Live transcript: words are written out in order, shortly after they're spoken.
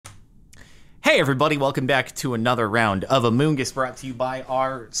Hey everybody, welcome back to another round of Among Us, brought to you by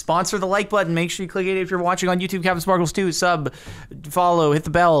our sponsor, the like button. Make sure you click it if you're watching on YouTube, Captain Sparkles 2, sub, follow, hit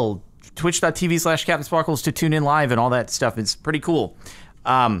the bell, twitch.tv/Captain Sparkles to tune in live and all that stuff. It's pretty cool.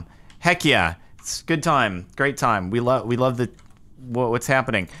 Heck yeah, it's a good time, great time. We love the what's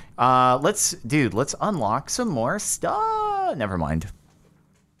happening. Let's unlock some more stuff. Never mind.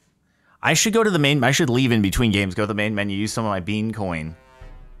 I should go to the main, I should leave in between games, go to the main menu, use some of my bean coin.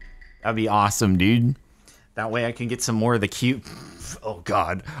 That'd be awesome, dude. That way I can get some more of the cute... Oh,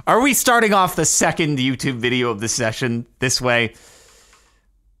 God. Are we starting off the second YouTube video of the session this way?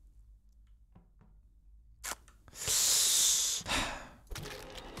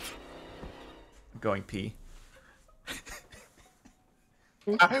 I'm going pee.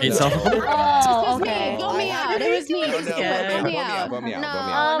 Oh, okay. Vote me out. It was me. Vote me out. Vote me out. I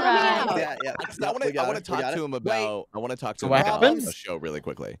want to talk to him about. I want to talk to him about a show really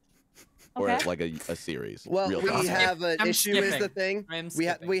quickly, or like a series. Well, we have an issue. Is the thing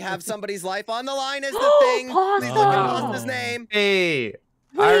we have somebody's life on the line? Is the thing? Please look at Pasta's name. Hey,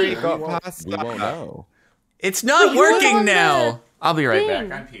 I already got Pasta. We won't know. It's not working now. I'll be right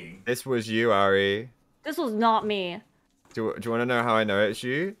back. I'm peeing. This was you, Ari. This was not me. Do you want to know how I know it's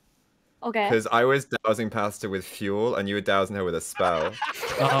you? Okay. Because I was dousing Pasta with fuel, and you were dousing her with a spell.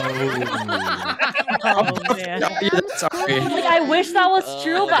 Oh man. Sorry. Like, I wish that was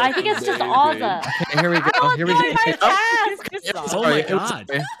true, but I think it's just Ozza. Okay, here we go. Here we go. Oh my God.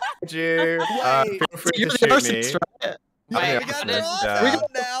 Feel free to shoot me. We got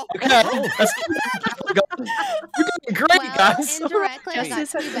now. You're doing great, guys. Indirectly, I got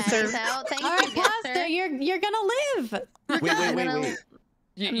 2 baddies out. Thank you, Pasta, you're gonna live. Wait.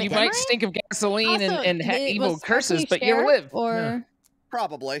 You might stink of gasoline Also, and evil curses, but sheriff, you'll live. Or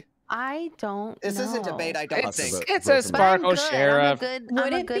Probably. I don't This know. isn't debate. I don't think. It's a Sparkle Sheriff.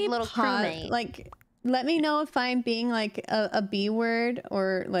 I'm a good little crewmate. like, let me know if I'm being like a B word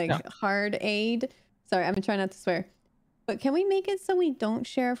or like hard aid. Sorry, I'm trying not to swear. But can we make it so we don't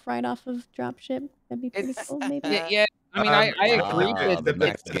sheriff right off of dropship? That'd be pretty cool, maybe. Yeah. I mean, I agree with the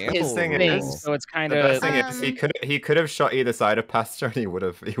his thing thing, is, so it's kind the best of. thing is he could have shot either side of Pasta, and he would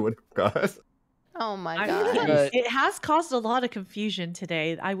have got. Oh my But- god. It has caused a lot of confusion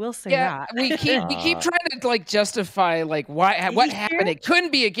today. I will say Yeah, that. we keep trying to like justify like what happened. It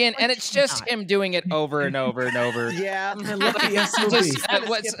couldn't be again, and it's just him doing it over and over and over. Yeah. I love the SOB.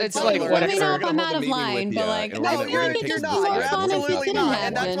 It's like Let me know whatever. if I'm out of line, but like, No, you're not. You're absolutely not.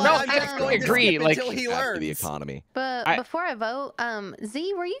 And that's why I'm just going to agree, skip like, until he After learns. the economy. But before I vote,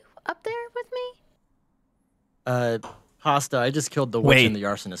 Z, were you up there with me? Pasta. I just killed the witch witch and and the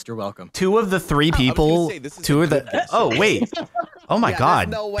arsonist. You're welcome. 2 of the 3 people. Two of the. Oh wait. Oh my Yeah, God.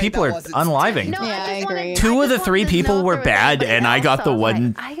 there's no way People that are wasn't unliving. No, Yeah, I just wanted- agree. 2 of the just 3 wanted to know people if were there was bad, anybody and I else. got the was like,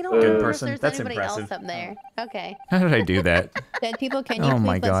 one I don't good know if person. there's That's anybody impressive. else up there. Okay. How did I do that? dead people, can you Oh please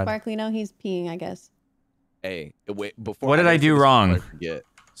my let God. Sparkly know he's peeing? I guess. Hey, wait. Before What did I do wrong? Forget.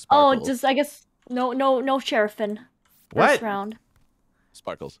 Oh, Sparkles. just I guess no sheriffing. What? First round.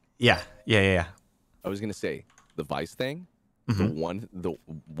 Sparkles. Yeah. I was gonna say the Vice thing. Mhm.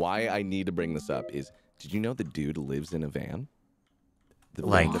 Why I need to bring this up is, did you know the dude lives in a van? The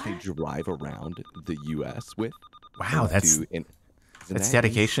Like- van that they drive around the U.S. with. Wow, that's Isn't that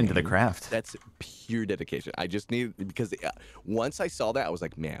dedication to the insane? craft. That's pure dedication. I just need, because once I saw that, I was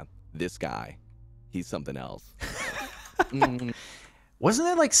like, man, this guy, he's something else. Wasn't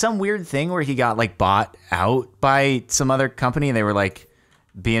there like some weird thing where he got like bought out by some other company and they were like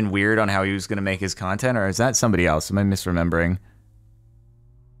being weird on how he was going to make his content, or is that somebody else? Am I misremembering?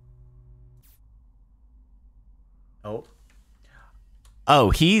 Oh,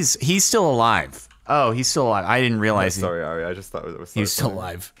 he's still alive. Oh, he's still alive. I didn't realize Sorry, Ari. I just thought it was. he was still funny.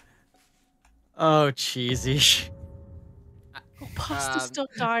 alive. Oh, cheesy. Pasta still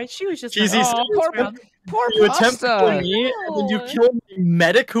died. She was just Cheesy. like, Oh, poor poor attempt to kill me, and then you killed the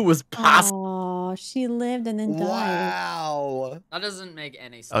medic who was Pasta. Oh, she lived and then died. Wow. That doesn't make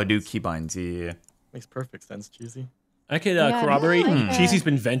any sense. Oh, do keybinds. Yeah. Makes perfect sense, cheesy. I could Yeah, corroborate. I like that. Cheesy's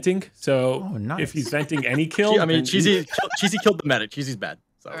been venting, so Oh, nice. if he's venting any kill, I mean, then cheesy killed the medic. Cheesy's bad.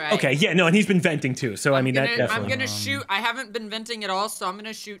 So. All right. Okay, yeah, no, and he's been venting too. So I mean, that I'm definitely. gonna shoot. I haven't been venting at all, so I'm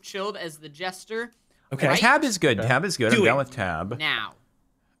gonna shoot Chilled as the jester. Okay. Right Tab is good. Tab is good. Do I'm it. down with tab. Now.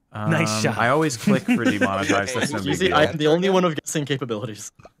 Nice shot. I always click for demonetized. That's no big Cheesy, deal. I'm the only one of guessing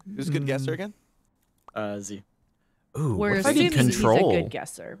capabilities. Who's a good guesser again? Z. Ooh, We're what if I did assuming he's a control? good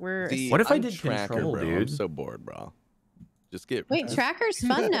guesser. We're What if I I'm did tracker, control, bro. I'm dude? so bored, bro. Just get. Wait, tracker's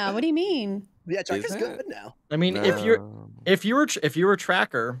fun now. What do you mean? Yeah, Tracker's Is good now. I mean, if you were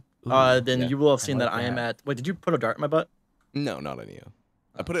tracker, then Yeah, you will have seen I that like I am that. at. Wait, did you put a dart in my butt? No, not on you.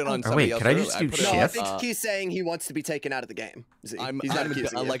 I put it on. Or wait, else could I just do put shift? No, I think he's saying he wants to be taken out of the game. He's not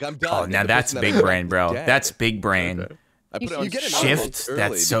accusing you. Like I'm done. Oh, now The that's person that big I brain, bro. dead. That's big brain. Okay. I put it on shift.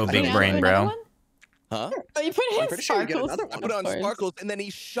 That's so because- big brain, bro. Huh? Oh, you put I'm in pretty sure you get sparkles. another I one. put it on sparkles, and then he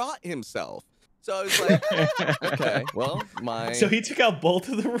shot himself. So I was like, okay, well, my. So he took out both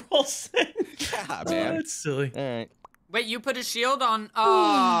of the rolls. Yeah, man. That's silly. All right. Wait, you put a shield on? A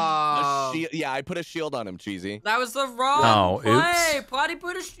Oh. yeah, I put a shield on him, Cheesy. That was the wrong play. oops. Plotty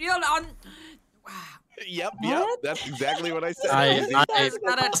put a shield on. Wow. Yep, that's exactly what I said.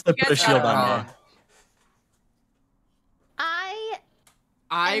 I put a shield on me.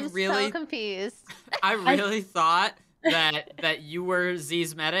 I'm really so confused. I really thought that you were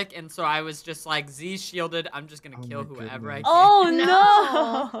Z's medic, and so I was just like, Z's shielded. I'm just gonna kill whoever I can.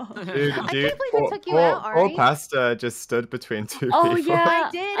 Oh no! Dude, I can't believe it took you out, poor Ari. Pasta just stood between two Oh people. yeah,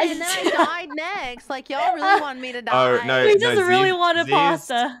 I did, and then I died next. Like y'all really want me to die. Oh no, we no, just really Z's- wanted Z's-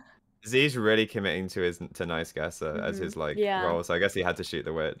 pasta. Z's really committing to Nice Guesser as his Yeah. role, so I guess he had to shoot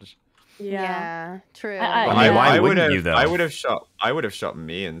the witch. Yeah, true. I mean, why wouldn't would've- you, though? I would have shot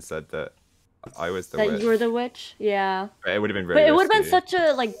me and said that I was the That witch. you were the witch. Yeah. It would have been really But it would have been risky. such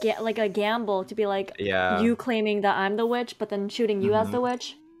a like a gamble to be like you claiming that I'm the witch, but then shooting you as the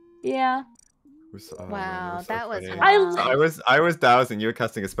witch. Yeah. Oh, Wow, man, that was funny. wild. I was dowsing, you were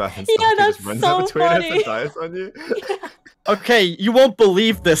casting a spell and Yeah, stuff, he that's just runs so up between us funny. and dies on you. Okay, you won't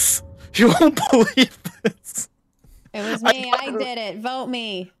believe this. You won't believe this. It was me. I did it. Vote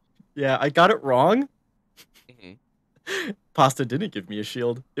me. Yeah, I got it wrong. Mhm. Pasta didn't give me a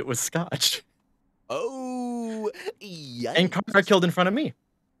shield. It was Scotch. Oh, yikes. And Conrad killed in front of me.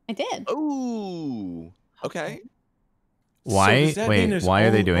 I did. Oh, okay. Why? does that mean Wait, there's why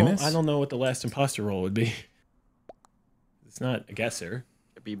are they all- doing oh, this? I don't know what the last imposter role would be. It's not a guesser.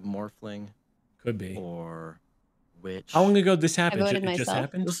 Could be Morphling Could be. or Witch. How long ago did this happen? voted It just myself.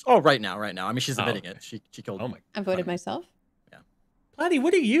 happened? Right now. I mean, she's admitting okay. it. She killed Oh me. my. I voted myself. Platy,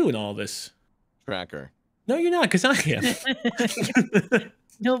 what are you in all this? Tracker. No, you're not, because I am.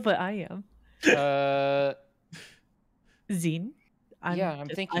 No, but I am. Zine. Yeah, I'm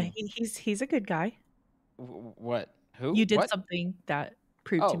thinking. He's a good guy. What? Who? You did What? something that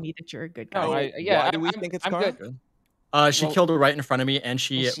proved to Oh. me that you're a good guy. Oh, Why do we think it's I'm Carl? good. She Well- killed her right in front of me, and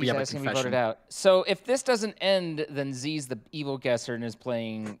She's we have a asking to be confession. voted out. So if this doesn't end, then Z's the evil guesser and is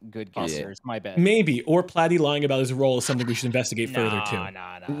playing good guesser. Is my bet. Maybe. Or Platy lying about his role is something we should investigate further, too.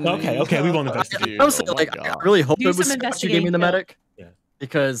 No. Okay, we won't investigate. Honestly, Oh my I God. really hope Do it was some Scotch who gave me the investigating, medic. Yeah.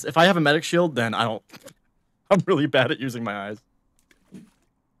 Because if I have a medic shield, then I don't. I'm really bad at using my eyes.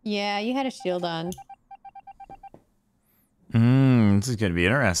 Yeah, you had a shield on. This is gonna be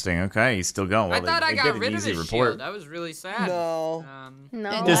interesting. Okay, he's still going. Well, I thought I they got get an rid of easy his report. shield. That was really sad. No.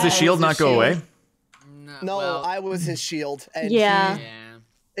 No. Does the That shield was not the go shield. away? No, well, I was his shield, and Yeah. he yeah.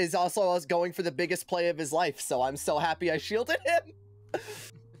 is also going for the biggest play of his life. So I'm so happy I shielded him.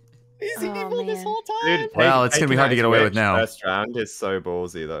 He's Oh, evil this man. whole time. Dude, Well, it's gonna be hard to get away with now. First round is so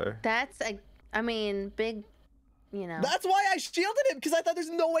ballsy though. That's I mean, big. You know. That's why I shielded him, because I thought there's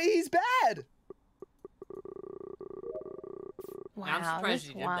no way he's bad. Wow, I'm surprised this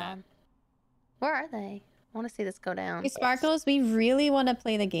you did that. wild. Where are they? I want to see this go down. Hey, Sparkles, we really want to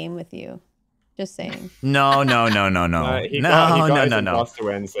play the game with you. Just saying. No. He got his imposter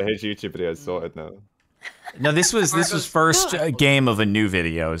win, so his YouTube video is sorted now. No, this was first game of a new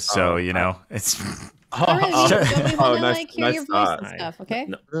video, so you know it's. Don't we want to nice- like hear nice your voice start. and stuff? Okay.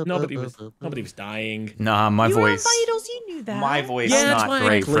 Nobody was dying. Nah, my You were voice. vitals, you knew that. My voice Yeah, is that's not why I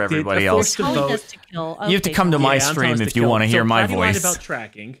great for clicked it. everybody I else. forced the Telling vote. us to kill. You have to Okay, come to fine. my I'm stream telling us if to you kill. want to hear So my Platy lied voice. about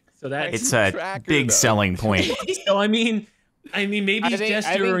tracking, so that It's a Tracker, big though. selling point. So I mean, maybe he's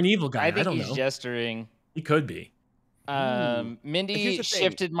Jester or an evil guy. I think don't he's know. gesturing. He could be. Here's Mindy the thing.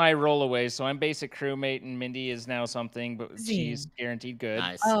 shifted my role away, so I'm basic crewmate, and Mindy is now something, but Zine. she's guaranteed good.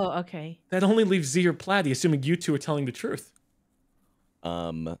 Nice. Oh, okay. That only leaves Z or Platy, assuming you two are telling the truth.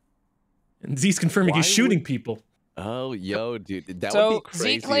 Um. And Z's confirming he's Why shooting would- people. Oh, yo, dude, that would So be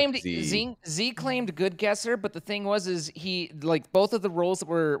crazy. Z claimed if Z. Z claimed good guesser, but the thing was is he like both of the roles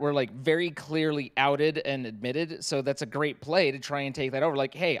were like very clearly outed and admitted. So that's a great play to try and take that over.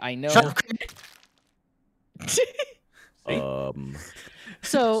 Like, hey, I know.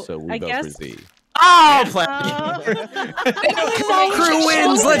 So we I vote guess for Z. Oh, Platy. Crew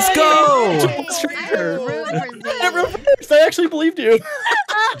wins. Let's go. I actually believed you.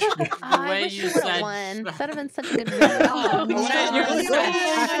 I way wish you you would have said- won. That'd have been such a good video.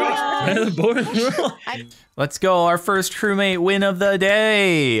 Let's go. Our first crewmate win of the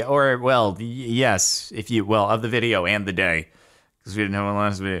day, or well, yes, if you of the video and the day. Because we didn't have one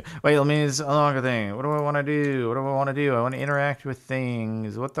last video. Wait, let me just unlock a thing. What do I want to do? What do I want to do? I want to interact with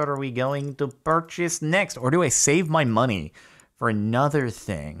things. What are we going to purchase next? Or do I save my money for another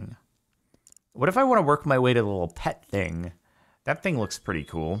thing? What if I want to work my way to the little pet thing? That thing looks pretty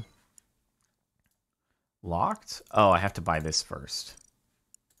cool. Locked? Oh, I have to buy this first.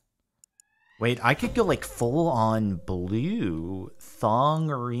 Wait, I could go like full on blue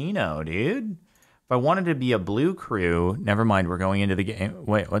Thongerino, dude. If I wanted to be a blue crew, never mind, we're going into the game.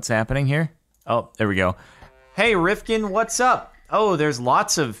 Wait, what's happening here? Oh, there we go. Hey, Rifkin, what's up? Oh, there's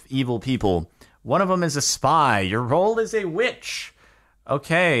lots of evil people. One of them is a spy. Your role is a witch.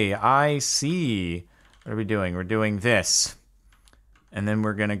 Okay, I see. What are we doing? We're doing this. And then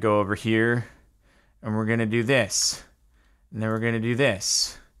we're going to go over here. And we're going to do this. And then we're going to do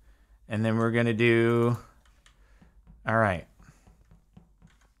this. And then we're going to do... All right.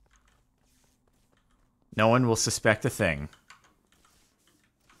 No one will suspect a thing.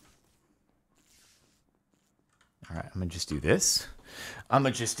 All right, I'm going to just do this. I'm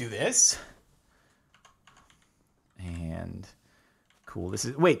going to just do this. And cool. This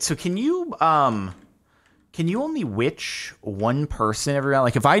is... Wait, so can you only witch one person every round?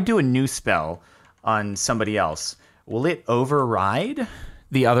 Like if I do a new spell on somebody else, will it override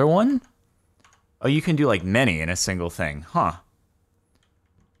the other one? Oh, you can do like many in a single thing. Huh.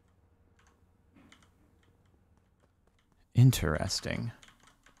 Interesting.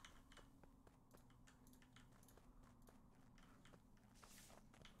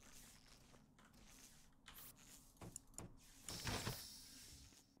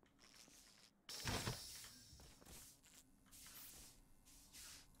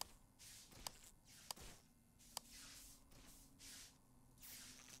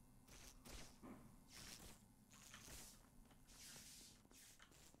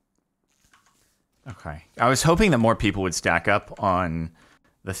 Okay. I was hoping that more people would stack up on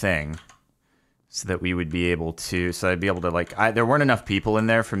the thing so that we would be able to, so I'd be able to like, there weren't enough people in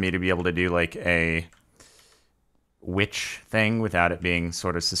there for me to be able to do like a witch thing without it being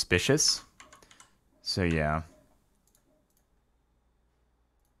sort of suspicious. So yeah.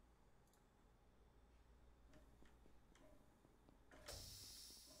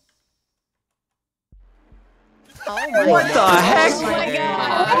 What the heck? Oh my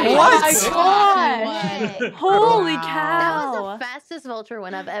god! What? Oh my god! Holy cow! That was the fastest vulture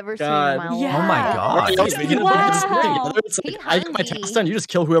one I've ever seen in my life. Yeah. Oh my god! Wow. I get my task done. You just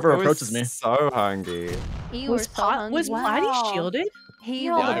kill whoever approaches me. So hungry. You were so hungry. Was Potty shielded? He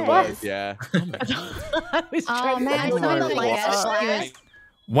Yeah, I was. Yeah. I was trying man, I saw the lights.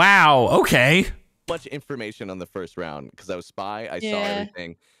 Wow. Okay. Much information on the first round because I was spy. I saw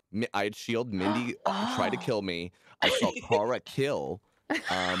everything. I had shield. Mindy tried to kill me. I saw Kara kill.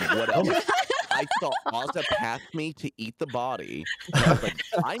 What else? I saw Ozza pass me to eat the body. And I was like,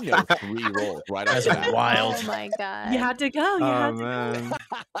 I know 3 rolls right off the bat. Wild. Oh my god. You had to go. You had to man.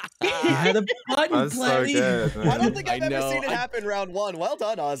 You had a button That's so good, man. I don't think I've ever seen it happen round 1. Well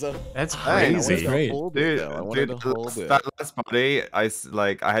done, Ozza. That's I crazy. wanted to hold it. That last body, I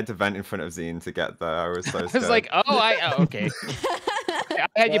had to vent in front of Zine to get there. I was so scared. I was like, okay.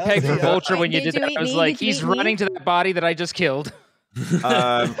 I had you pegged for Vulture when you did that. I was like, he's running to that body that I just killed.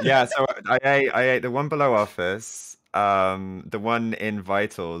 Yeah, so I ate the one below office, the one in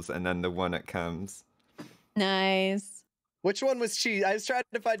Vitals, and then the one at Cams. Nice. Which one was cheese? I was trying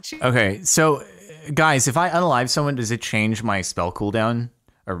to find cheese. Okay, so guys, if I unalive someone, does it change my spell cooldown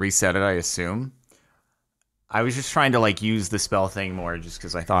or reset it? I assume. I was just trying to like use the spell thing more, just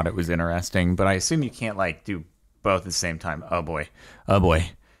because I thought it was interesting. But I assume you can't like do both at the same time. Oh boy,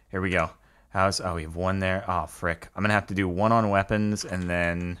 here we go. Oh, we have one there. Oh, frick. I'm going to have to do one on weapons and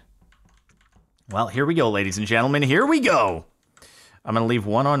then... Well, here we go, ladies and gentlemen. Here we go. I'm going to leave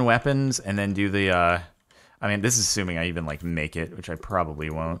one on weapons and then do the... I mean, this is assuming I even, like, make it, which I probably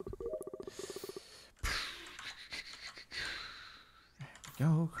won't. There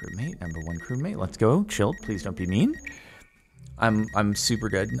we go. Crewmate. Number 1 crewmate. Let's go. Chilled. Please don't be mean. I'm super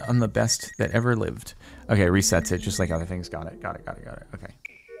good. I'm the best that ever lived. Okay, resets it just like other things. Got it. Okay.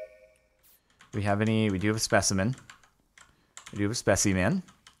 We have any? We do have a specimen. We do have a specimen.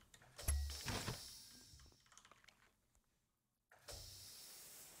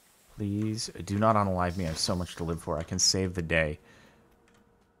 Please do not unalive me. I have so much to live for. I can save the day.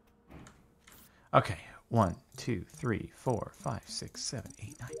 Okay. 1, 2, 3, 4, 5, 6, 7,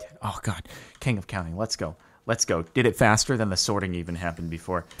 8, 9, 10. Oh, God. King of counting. Let's go. Let's go. Did it faster than the sorting even happened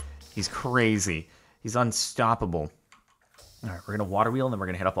before. He's crazy. He's unstoppable. All right, we're going to water wheel, and then we're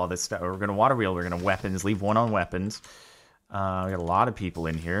going to hit up all this stuff. We're going to water wheel. We're going to weapons. Leave one on weapons. We got a lot of people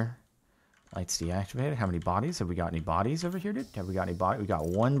in here. Lights deactivated. How many bodies? Have we got any bodies over here, dude? Have we got any body? We got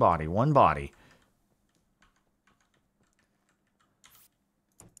one body. One body.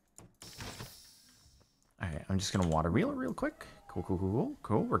 All right, I'm just gonna water wheel it real quick.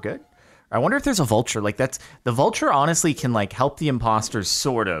 Cool. We're good. I wonder if there's a vulture. Like the vulture honestly can like help the imposters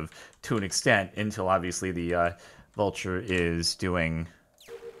sort of to an extent until obviously the vulture is doing,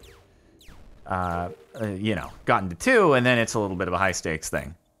 gotten to 2, and then it's a little bit of a high stakes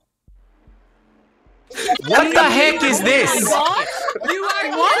thing. What the heck is this? You are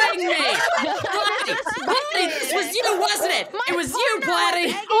kidding me! Platy, this was you, wasn't it? It was you,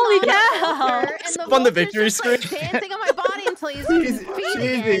 Platy! Holy cow! On the victory screen. Dancing on my body until he's feeding.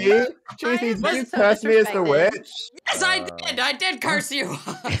 Cheesy, did you curse me as the witch? Yes, I did! I did curse you!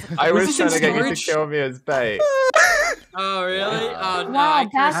 I was trying to get you to kill me as bait. Oh, really? Oh, no. Wow,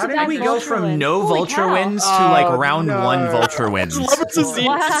 How did we go from no vulture wins to like round 1 vulture wins?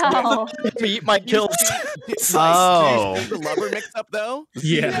 Wow. Eat my kills. Oh. The lover mix up though?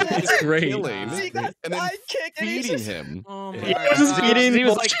 Yeah, it's great. And then feeding him. Oh, my Yeah, just God. eating. He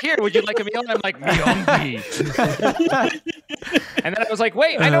was like, "Here, would you like a meal?" And I'm like, "Me hungry." And then I was like,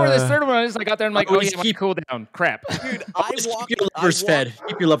 "Wait, I know where this third one is." I got there and I'm like, "Oh, yeah, keep cool down." Crap. Dude, Keep your lovers fed.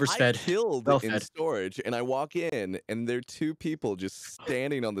 Keep your lovers fed. I killed Well in fed. storage, and I walk in, and there are 2 people just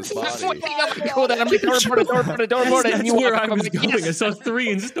standing on this body. Cool down. I'm like, "Door report it." And you That's where walk I up, I'm was like, going. "Yes." I saw 3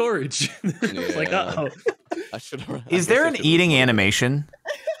 in storage. It's like, uh-oh. I should. Is there an eating animation?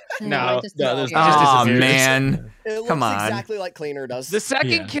 No, there's Oh man, It looks come on. exactly like Cleaner does. The second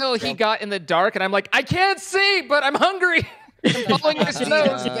Yeah. kill he got in the dark, and I'm like, "I can't see, but I'm hungry." I'm following his It's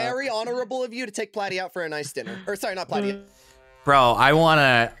nose. very honorable of you to take Platy out for a nice dinner. Or sorry, not Platy. Bro, I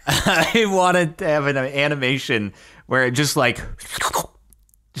wanted to have an animation where it just like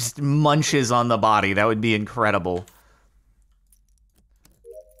just munches on the body. That would be incredible.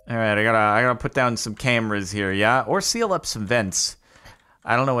 All right, I gotta put down some cameras here, yeah, or seal up some vents.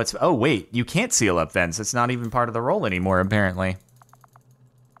 I don't know what's. Oh wait, you can't seal up vents. It's not even part of the role anymore, apparently.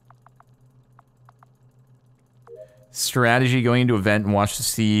 Strategy: going into a vent and watch to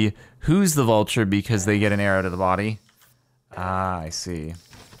see who's the vulture because they get an arrow to the body. Ah, I see.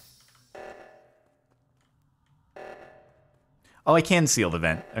 Oh, I can seal the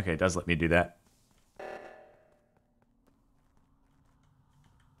vent. Okay, it does let me do that.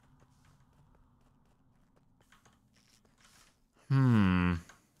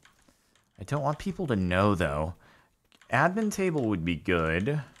 I don't want people to know, though. Admin table would be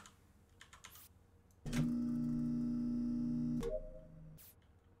good.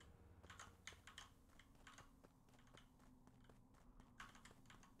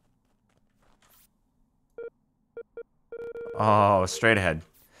 Oh, straight ahead.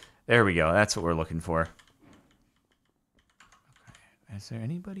 There we go. That's what we're looking for. Okay. Is there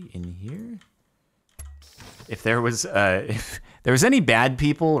anybody in here? If there was any bad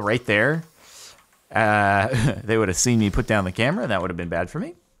people right there, they would have seen me put down the camera. That would have been bad for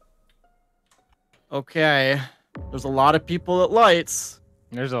me. Okay. There's a lot of people at lights.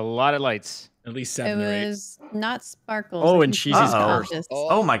 There's a lot of lights. At least It 7 or 8. was not Sparkles. Oh, I and think Cheesy's Sparkles.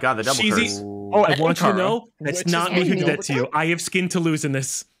 Oh my god, the double Cheesy. curse. Oh, I want you to Kara. know that's Which not is me who Kara. did that to you. I have skin to lose in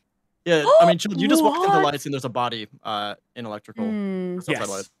this. Yeah, I mean, you just walked into What? lights and there's a body in electrical. Hmm. Just outside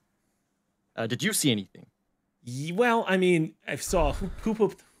Yes. lights. Did you see anything? Well, I mean, I saw who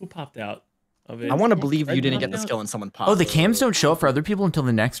popped out of it. I want to believe you didn't don't get the know. skill and someone popped. Oh, the cams don't show up for other people until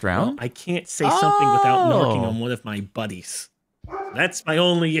the next Well, round? I can't say something without knocking Oh. on one of my buddies. That's my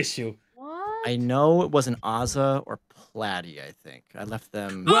only issue. What? I know it wasn't Ozza or Platy, I think. I left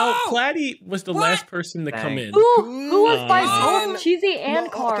them. Well, Oh! Platy was the last person to come in. Who was by Oh. both Cheesy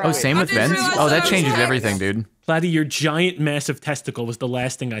and Cara? Oh, same with I didn't vents? realize Oh, that that changes was everything, dude. Platy, your giant, massive testicle was the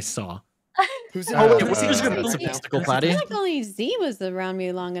last thing I saw. Who's in Oh, the wait, what's vents? your mystical I Platy? feel like only Z was around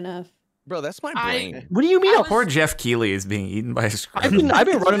me long enough. Bro, that's my brain. What do you mean? Poor Jeff Keighley is being eaten by a screw. I've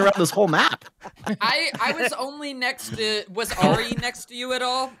been running around this whole map. I was only next to. Was Ari next to you at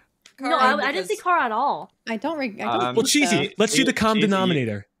all? No, Cara? I didn't see Cara at all. I don't. I don't Well, think Cheesy, so. let's do the common Cheesy.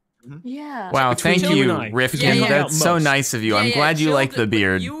 denominator. Yeah. Wow, Between thank you you, and I. Rifkin. Yeah, yeah. That's so Most. nice of you. I'm Yeah, glad you Chilled- like the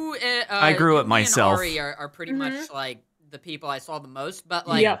beard. You, I grew it you myself. And Ari are pretty much like the people I saw the most, but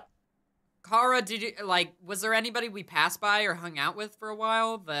like, Yep. Cara, did you like? Was there anybody we passed by or hung out with for a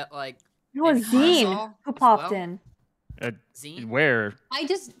while that like? It was maybe Cara Zine saw who as popped well? in. Zine? Where?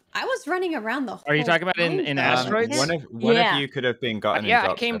 I was running around the whole Are you talking about in asteroids? One of you could have been gotten. Yeah,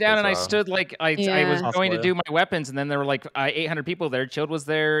 in I came dropship down as and I well. stood like I was going to do my weapons, and then there were like 800 people there. Chilled was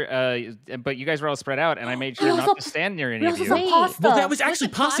there, but you guys were all spread out, and I made sure not to stand near any of you. Well, that was actually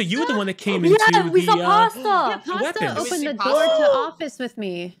Pasta. You were the one that came into we saw the Pasta. Yeah, the Pasta weapons. opened the door to office with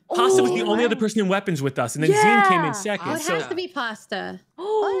me. Pasta was the only other person in weapons with us, and then Zine came in second. Oh, it has to be Pasta.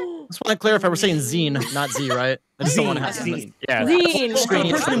 Just want to clarify, we're saying Zine, not Z, right? I just don't want to have Zine. Yeah. Zine.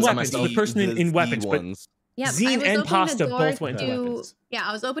 The person in weapons. The person in weapons, but Yeah, Zine and Pasta both went to weapons. Yeah,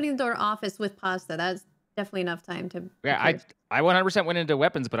 I was opening the door to office with Pasta. That's definitely enough time to. Yeah, I 100% went into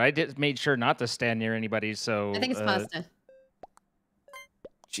weapons, but I made sure not to stand near anybody. So I think it's Pasta.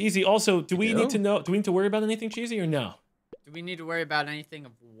 Cheesy. Also, do we need to know? Do we need to worry about anything, Cheesy, or no? Do we need to worry about anything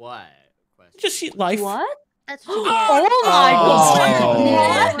of what? Just life. What? That's oh my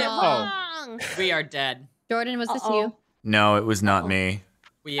god! Wrong. We are dead. Jordan, was this you? No, it was not me.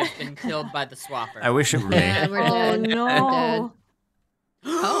 We have been killed by the swapper. I wish it were me. Yeah, we're dead. no.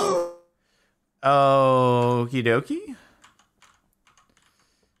 We're dead. Oh. Okie dokie.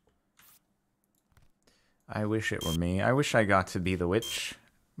 I wish it were me. I wish I got to be the witch.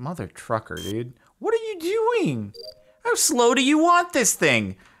 Mother trucker, dude. What are you doing? How slow do you want this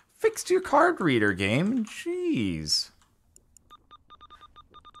thing? Fix your card reader game. Jeez.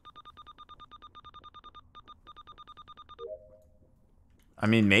 I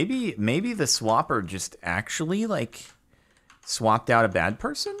mean, maybe the swapper just actually, like, swapped out a bad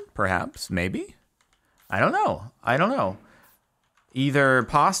person? Perhaps. Maybe. I don't know. I don't know. Either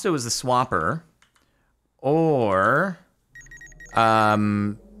Pasta was the swapper, or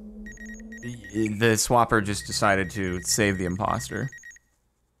the swapper just decided to save the imposter.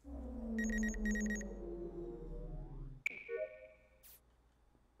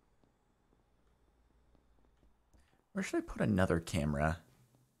 Where should I put another camera?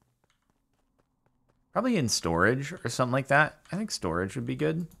 Probably in storage or something like that. I think storage would be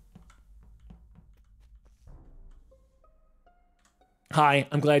good. Hi,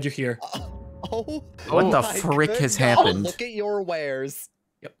 I'm glad you're here. What the frick has happened? Look at your wares.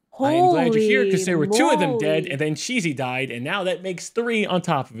 Yep. I am glad you're here because there were 2 of them dead, and then Cheesy died, and now that makes 3 on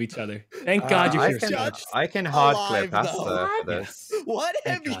top of each other. Thank God you're here, Scotch. I can hard clear Pasta for this. What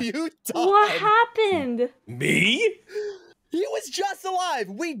have you done? What happened? Me? He was just alive.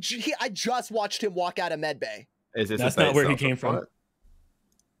 I just watched him walk out of medbay. That's not where he came from.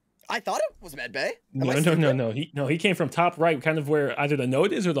 I thought it was medbay. No. He came from top right, kind of where either the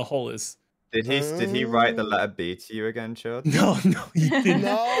note is or the hole is. Did he write the letter B to you again, Chud? No, he didn't.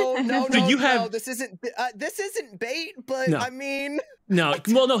 No. So you have this isn't bait, but no. I mean. No,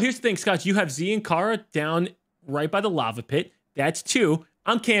 well, no. Here's the thing, Scotch. You have Z and Kara down right by the lava pit. That's 2.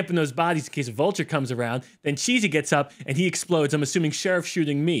 I'm camping those bodies in case a vulture comes around. Then Cheesy gets up and he explodes. I'm assuming Sheriff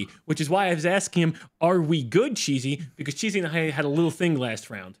shooting me, which is why I was asking him, "Are we good, Cheesy?" Because Cheesy and I had a little thing last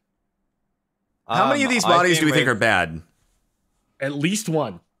round. How many of these bodies do we think are bad? At least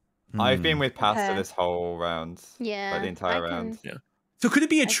 1. I've been with Pasta this whole round. Yeah. Like the entire round. Yeah. So could it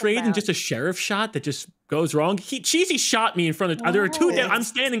be a trade and just a sheriff shot that just goes wrong? Cheesy shot me in front of. There are 2 dead. I'm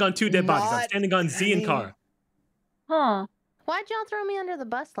standing on 2 dead bodies. I'm standing on Z and Kara. Huh. Why'd y'all throw me under the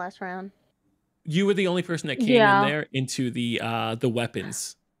bus last round? You were the only person that came in there into the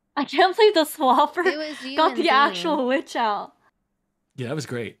weapons. I can't believe the swapper you got and the Dean. actual witch out. Yeah, that was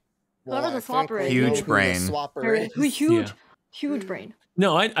great. Whoever the swapper is. Huge brain. Huge brain.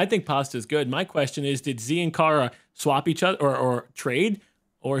 No, I think Pasta's good. My question is, did Z and Kara swap each other or trade?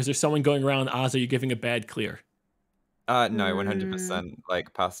 Or is there someone going around, Oz, are you giving a bad clear? No, 100%.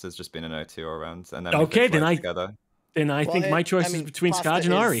 Like, Pasta's just been an O2 all round. And then okay, then together. I think my choice is between Scotch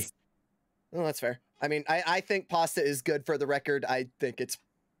and Ari. Well, that's fair. I mean, I think Pasta is good for the record. I think it's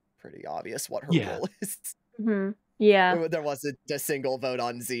pretty obvious what her role is. Mm-hmm. Yeah. There wasn't a single vote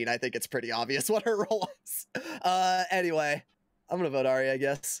on Zine. I think it's pretty obvious what her role is. Anyway, I'm going to vote Ari, I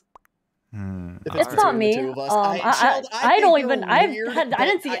guess. It's not me. I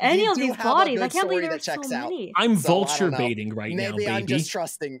didn't see any of these bodies. I can't believe there were so many. I'm vulture baiting right now, baby. Maybe I'm just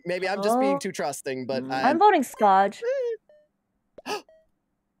trusting. Maybe I'm just being too trusting, but I'm voting Scotch. I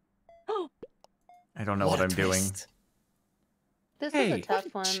don't know what I'm doing. This is a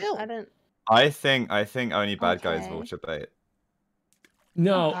tough one. I think only bad guys vulture bait.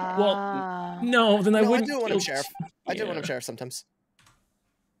 No, well, no, then I wouldn't. I do want him sheriff. I do want him sheriff sometimes.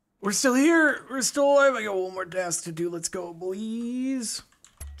 We're still here. We're still alive. I got one more task to do. Let's go, boys.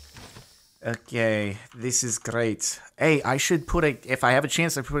 Okay, this is great. Hey, I should put if I have a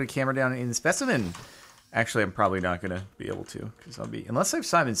chance, I put a camera down in the specimen. Actually, I'm probably not gonna be able to because unless I have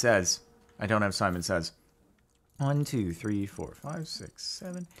Simon Says. I don't have Simon Says. 1, 2, 3, 4, 5, 6,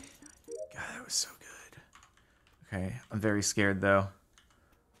 7. God, that was so good. Okay, I'm very scared though.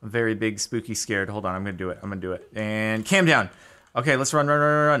 I'm very big, spooky scared. Hold on, I'm gonna do it. I'm gonna do it. And cam down. Okay, let's run, run, run,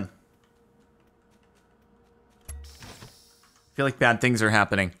 run, run. I feel like bad things are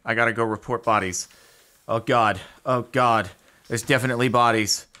happening. I gotta go report bodies. Oh God. Oh God. There's definitely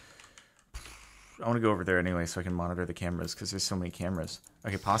bodies. I want to go over there anyway so I can monitor the cameras because there's so many cameras.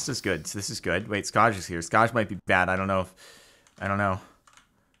 Okay, pasta's good. So this is good. Wait, Skaj is here. Skaj might be bad. I don't know if... I don't know.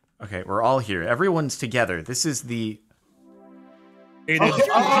 Okay, we're all here. Everyone's together. This is the... It is.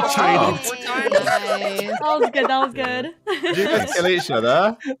 That was good. That was good. Did you guys kill each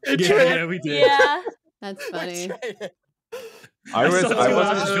other? Yeah, we did. Yeah. That's funny. I wasn't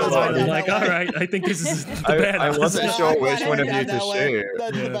sure. I'm like, all right, I think this is the bad. I wasn't sure which one of you to shoot.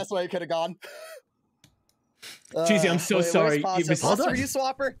 That's the best way it could have gone. Cheesy, I'm so sorry. It was were you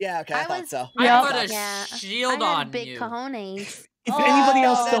Swapper? Yeah, okay, I thought so. I put a shield on big you. Cojones. If anybody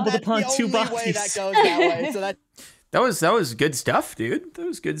else stumbled upon two bodies, that goes that way. So that was good stuff, dude. That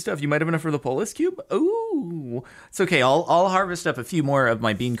was good stuff. You might have enough for the Polis cube. Ooh, it's okay. I'll harvest up a few more of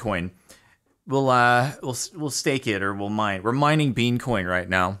my bean coin. We'll stake it or we'll mine. We're mining bean coin right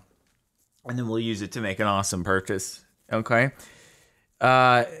now, and then we'll use it to make an awesome purchase. Okay.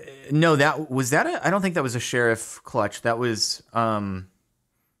 No, I don't think that was a sheriff clutch. That was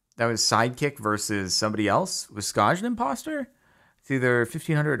sidekick versus somebody else. Was Skaj an imposter? It's either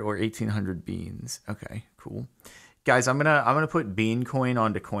 1,500 or 1,800 beans. Okay, cool. Guys, I'm gonna put bean coin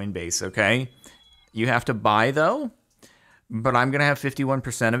onto Coinbase. Okay, you have to buy though, but I'm gonna have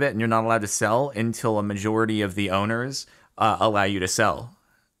 51% of it, and you're not allowed to sell until a majority of the owners allow you to sell.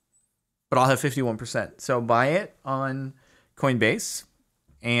 But I'll have 51%. So buy it on Coinbase.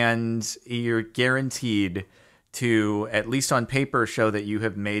 And you're guaranteed to, at least on paper, show that you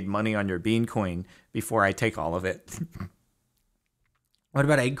have made money on your bean coin before I take all of it. What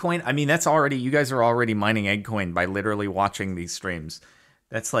about egg coin? I mean, you guys are already mining egg coin by literally watching these streams.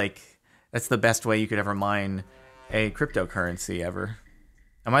 That's the best way you could ever mine a cryptocurrency ever.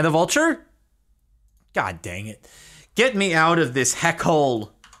 Am I the vulture? God dang it. Get me out of this heck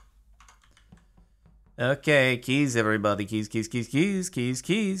hole. Okay, keys, everybody. Keys, keys, keys, keys, keys,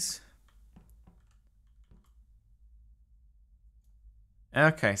 keys.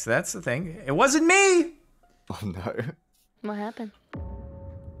 Okay, so that's the thing. It wasn't me! Oh, no. What happened?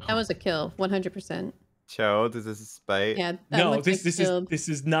 That was a kill, 100%. Chilled, is this a spate? Yeah. No, this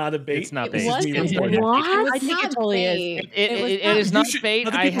is not a bait. It's not It bait. was It's me. What? I think it totally is. It is not bait.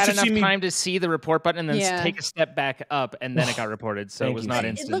 other I people had should enough see me- time to see the report button and then Yeah. take a step back up, and then it got reported. So it Thank was you. not It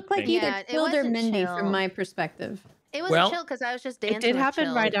instant. It looked like bait. either Yeah, it killed or wasn't Mindy chill. from my perspective. It was Well, chill because I was just dancing. It did with happen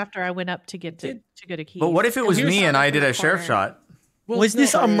chill. right after I went up to get to a key. But what if it was Here's me and something I from did the a sheriff corner. shot? Was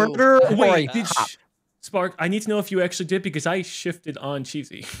this a murder or a Wait, did cop? Spark? I need to know if you actually did because I shifted on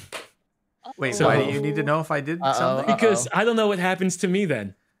Cheesy. Wait, So- why do you need to know if I did something? Because I don't know what happens to me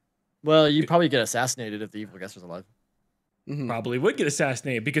then. Well, you'd probably get assassinated if the evil guesser's alive. Probably would get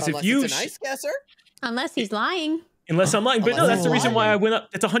assassinated because Unless if you... it's a nice guesser. Unless he's lying. Unless I'm lying. But no, Unless that's the I'm reason why lying. I went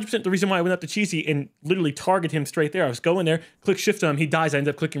up. That's 100% the reason why I went up to Cheesy and literally target him straight there. I was going there, click shift on him, he dies, I end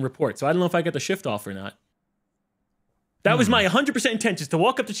up clicking report. So I don't know if I got the shift off or not. That was my 100% intent, is to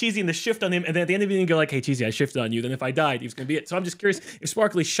walk up to Cheesy and to shift on him, and then at the end of it, go like, hey, Cheesy, I shifted on you. Then if I died, he was going to be it. So I'm just curious, if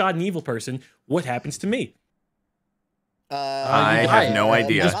Sparkly shot an evil person, what happens to me? I have no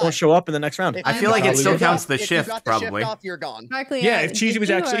idea. Just won't show up in the next round. I feel like it still counts the If you shift, got the probably. shift off, you're gone. Sparkly, Yeah, if Cheesy was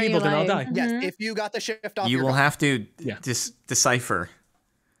you actually are evil, then I'll alive. die. Yes, if you got the shift off, You you're will gone. have to Yeah. decipher.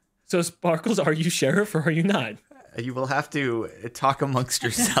 So Sparkles, are you sheriff or are you not? You will have to talk amongst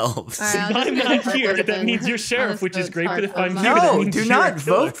yourselves. All right, If I'll I'm just not vote here, for that him. means you're sheriff, I'll which is vote great. But if I'm Sparkles. here, that No, means do you're not a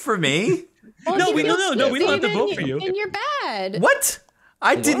killer. vote for me. Well, No, then we you're don't know. No, we don't have to Steven, vote for you. Then you're bad. What?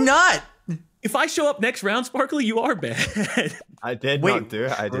 I did not. If I show up next round, Sparkly, you are bad. I did Wait, not do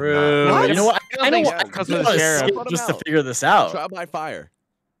it. I did True. not. You know what? I don't think so, because of the sheriff. Just to figure this out. Trial by fire.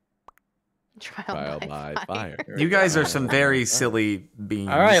 Trial by by fire. You guys are some very silly beings.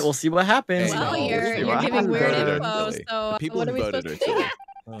 All right, we'll see what happens. Well, No, you're see what giving weird happens. info, Silly. so The people what are who we voted supposed to are do?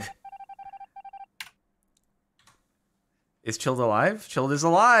 silly. Is Chilled alive? Chilled is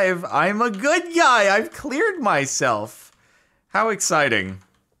alive. I'm a good guy. I've cleared myself. How exciting.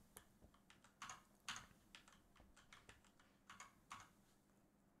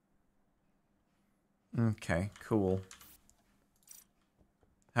 Okay, cool.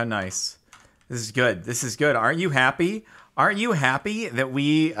 How nice. This is good. This is good. Aren't you happy? Aren't you happy that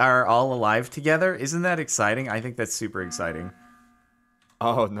we are all alive together? Isn't that exciting? I think that's super exciting.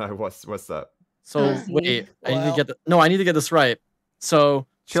 Oh no, what's that? So wait, I need to get I need to get this right. So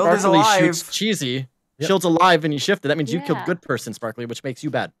Chilled is Sparkly alive. shoots Cheesy. Shield's alive and you shifted. That means you killed good person, Sparkly, which makes you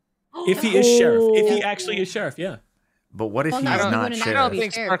bad. If he is sheriff. If he actually is sheriff, yeah. But what if he's not sheriff? I don't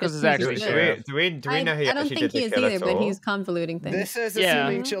think Sparkles is actually sheriff. Do we know who I don't think he is either, but he's convoluting things. This is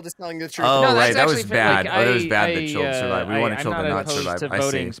assuming Shield is telling the truth. Oh, No, right. That was actually fair. bad. Like, That was bad that Shield survived. We wanted Shield to not survive. To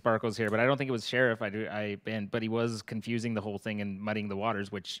voting Sparkles here, but I don't think it was sheriff. But he was confusing the whole thing and muddying the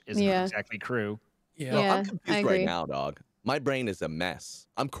waters, which isn't exactly true. Yeah, I'm confused right now, dog. My brain is a mess.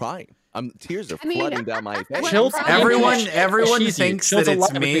 I'm crying. Tears are flooding down my face. Everyone thinks that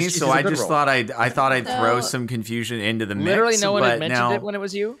it's me, so I just thought I'd throw some confusion into the mix. Literally, no one had mentioned it when it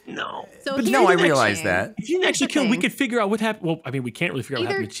was you. No, but no, I realized that. If you didn't actually kill, we could figure out what happened. Well, I mean, we can't really figure out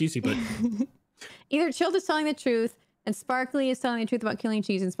what happened to Cheesy, but either Chilled is telling the truth and Sparkly is telling the truth about killing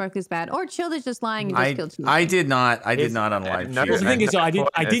Cheese and Sparkly is bad, or Chilled is just lying and just killed Cheese. I did not unlive No, Cheese. The thing is, I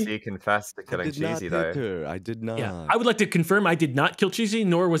didn't. He confessed to killing Cheesy though. I did not. Yeah, I would like to confirm I did not kill Cheesy,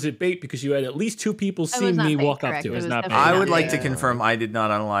 nor was it bait, because you had at least 2 people see me walk up to it. I would like to confirm I did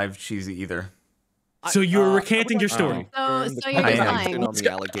not unlive Cheesy either. So you're recanting your story. So you're just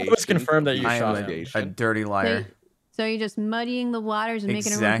lying. Let's confirm that you shot him. A dirty liar. So you're just muddying the waters and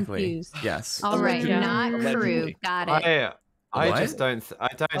making everyone confused. Yes. All right, not true. Got it. I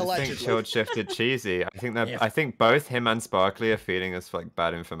don't think Shield shifted Cheesy. I think both him and Sparkly are feeding us like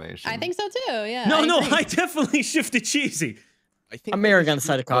bad information. I think so too. Yeah. No, I definitely shifted Cheesy. I'm erring on the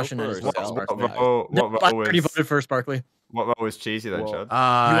side of caution as well. Sparkly. I already voted for Sparkly. What role was Cheesy then, Chad? You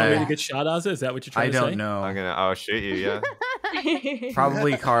want me to get shot, Ozzy? Is that what you're trying to say? I don't know. I'll shoot you. Yeah.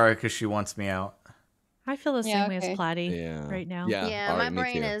 Probably Kara because she wants me out. I feel the same way as Platy right now. Yeah, my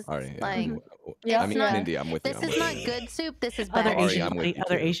brain is like. I mean, Mindy, I'm with you. This is not good soup. This is other bad.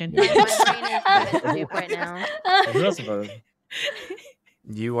 Other Asian. My brain is good soup right now. Who else voted?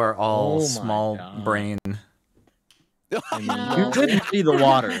 You are all small brain. You could see the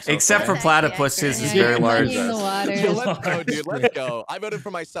waters. Except for Platypus, his is very large. Let's go, dude. Let's go. I voted for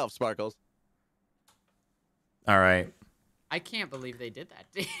myself, Sparkles. All right. I can't believe they did that.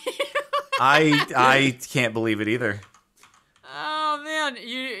 I can't believe it either. Oh man,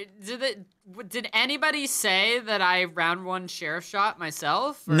 did anybody say that I round 1 sheriff shot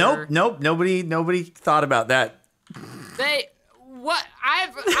myself? Or? Nope. Nobody thought about that.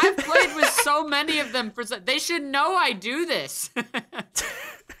 I've played with so many of them they should know I do this.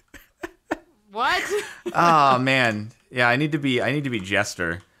 What? Oh man. Yeah, I need to be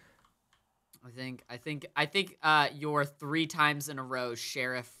Jester. I think your 3 times in a row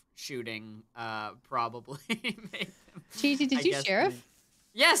sheriff shooting probably made them. Cheesy, did you sheriff?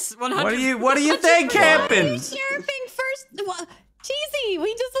 Yes, 100%. What do you think happened? Sheriffing first. Well, Cheesy,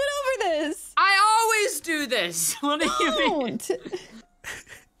 we just went over this. I always do this. What do you mean?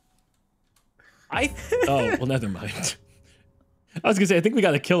 Oh, well, never mind. I was gonna say, I think we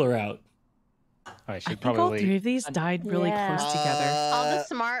got a killer out. I think all 3 of these died really close together. All the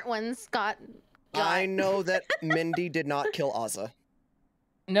smart ones got. I know that Mindy did not kill Ozza.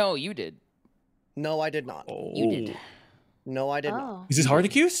 No, you did. No, I did not. You did. No, I did not. Is this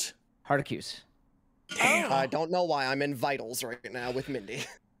Hardicuse? Hardicuse. Damn. I don't know why I'm in Vitals right now with Mindy.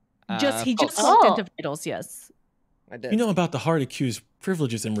 He just walked into Vitals, yes. I did. You know about the Hardicuse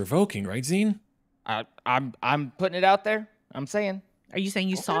privileges and revoking, right, Zine? I'm putting it out there. I'm saying. Are you saying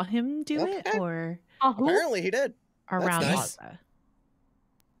you saw him do it, or apparently he did? Around nice. Ozza?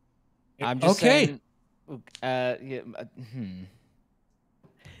 I'm just saying.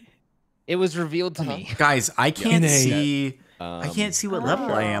 It was revealed to me, guys. I can't see. I can't see what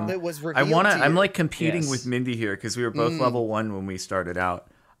level I am. It was I wanna. I'm like competing with Mindy here because we were both level 1 when we started out.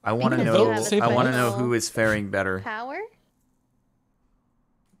 I want to know. I want to know who is faring better. Power.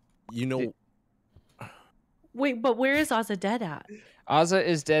 You know. Wait, but where is Ozza dead at? Ozza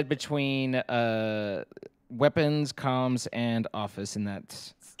is dead between weapons, comms, and office, and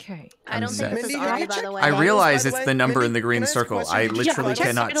that's. Okay. I don't think this is Ozzy, by the way. I realize it's the number in the green circle. I literally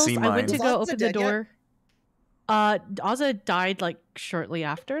cannot see mine. I went to go open the door. Ozza died like shortly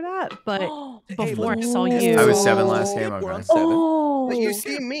after that, but before I saw you. I was 7 last game. I'm on 7. But you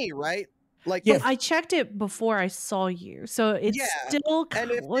see me, right? Like, yeah, I checked it before I saw you, so it's still. And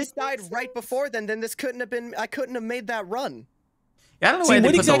if this died right before then this couldn't have been. I couldn't have made that run. Yeah, I don't know why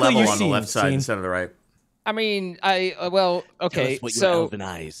they put the level on the left side instead of the right. I mean, okay, so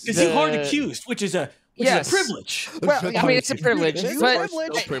is he hard accused, which is a privilege. Well, I mean, it's a privilege. You are so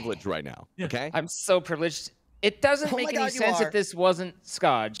privileged right now. Okay, I'm so privileged. It doesn't make any sense if this wasn't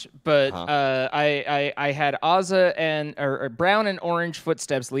Scotch, but I had Ozza and or brown and orange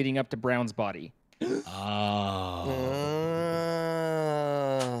footsteps leading up to Brown's body.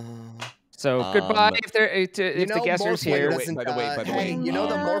 So goodbye if the guesser's here. By the way, you know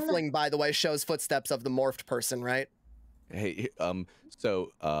the morphling, by the way, shows footsteps of the morphed person, right? Hey, I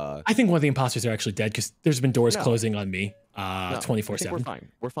think one of the imposters are actually dead because there's been doors closing on me 24/7. We're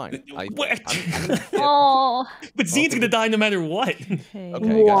fine. We're fine. Oh. But Zene's gonna die no matter what.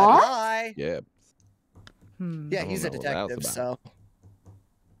 Okay. What? Yeah. Yeah, he's a detective, so.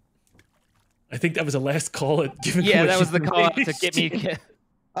 I think that was the last call at giving. Yeah, that was the call out to get me.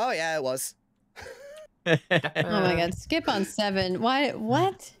 Oh yeah, it was. Oh my god, skip on 7. Why?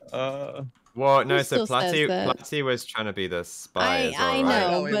 What? Well, no, Who so still says that? Platty was trying to be the spy as well, I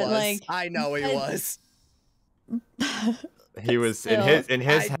right? know, but like I know he was. He was in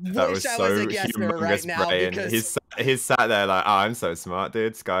his head. That was so humongous brain. Because... He's sat there like, oh, I'm so smart,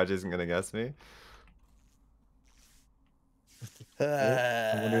 dude. Scourge isn't gonna guess me.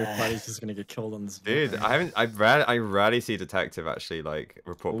 I wonder if Platty's just gonna get killed on this. Dude, I rarely see detective actually like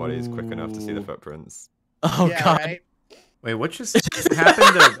report bodies quick enough to see the footprints. Oh god. Right? Wait, what just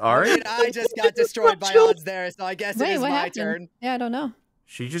happened to Ari? I mean, I just got destroyed by odds there, so I guess it is my turn. Yeah, I don't know.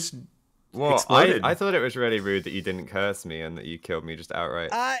 She just exploded. I thought it was really rude that you didn't curse me and that you killed me just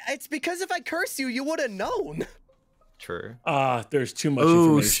outright. It's because if I curse you, you would have known. True. There's too much Ooh,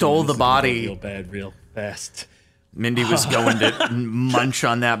 information. stole the body. Real bad, real fast. Mindy was going to munch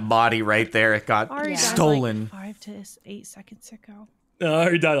on that body right there. It got stolen. Like 5 to 8 seconds ago. No,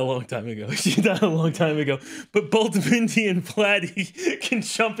 Ari died a long time ago. She died a long time ago. But both Mindy and Platty can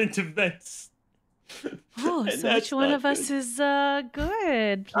jump into vents. Oh, so which one of us is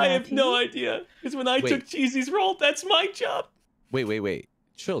good? Platty? I have no idea. Because when I took Cheesy's role, that's my job. Wait.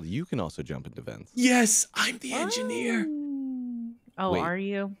 Chill, you can also jump into vents. Yes, I'm the engineer. Oh, are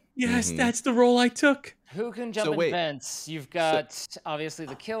you? Yes, that's the role I took. Who can jump in vents? You've got obviously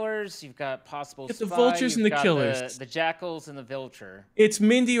the killers. You've got possible the vultures and the killers. The jackals and the vulture. It's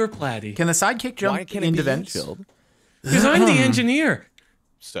Mindy or Platty. Can the sidekick jump into vents? Because I'm the engineer.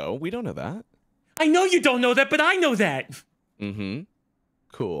 So we don't know that. I know you don't know that, but I know that. Mm-hmm.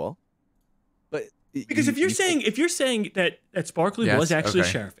 Cool. But because if you're saying that Sparkly was actually a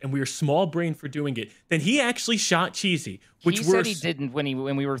sheriff and we were small brain for doing it, then he actually shot Cheesy. Which he said he didn't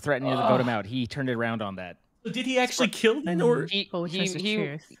when we were threatening to vote him out. He turned it around on that. So did he actually kill them, or he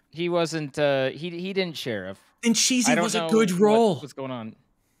wasn't? He didn't sheriff. Then Cheesy was a good role. What's going on?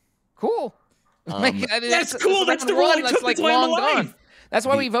 Cool. That's cool. That's the role I took. That's why I'm alive. That's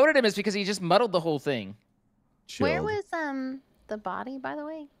why we voted him, is because he just muddled the whole thing. Where was the body, by the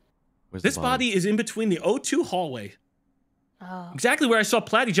way? This body is in between the O2 hallway. Oh. Exactly where I saw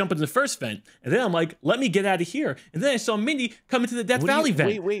Platty jump into the first vent. And then I'm like, let me get out of here. And then I saw Mindy come into the Death Valley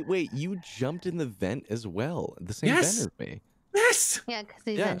vent. Wait. You jumped in the vent as well. The same vent as me. Yes. Yeah, because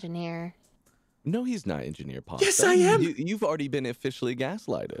he's engineer. No, he's not engineer Pasta. Yes, I am. You've already been officially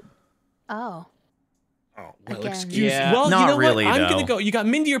gaslighted. Oh, well, again. excuse me. Yeah. Well, Not you know really, what? I'm though. going to go. You got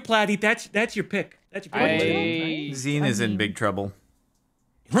Mindy or Platty. That's your pick. That's your pick. Zine is in big trouble.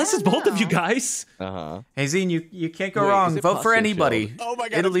 Unless it's both of you guys. Hey, Zine, you can't go wrong. Vote for anybody. Chilled? Oh my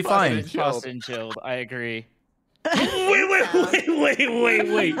god, it'll be fine. Pasta and chilled. I agree. Wait.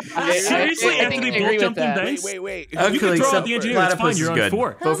 Seriously, after they both jumped in vents? Wait. You can throw out the engineer. It's fine. You're on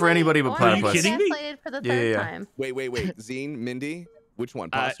 4. Vote for anybody but Platypus. Are you kidding me? For the third time. Wait. Zine, Mindy, which one?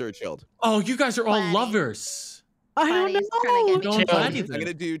 Pasta or chilled? Oh, you guys are all lovers. I don't know. I'm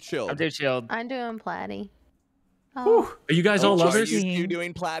gonna do chilled. I'm doing chilled. I'm doing Platty. Oh. Are you guys all lovers? You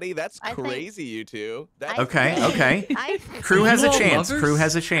doing Platty? That's crazy, you two. Okay. Crew has a chance. Crew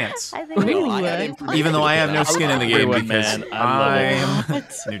has a chance. I think Even though I have no skin in the game because I'm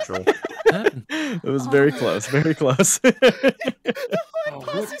neutral. It was very close. Very close.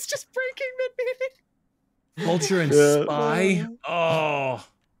 It's just breaking mid-meeting. Vulture and Spy. Oh.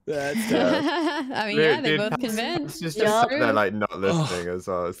 That's tough. I mean, they're both convinced. It's just they're like not listening as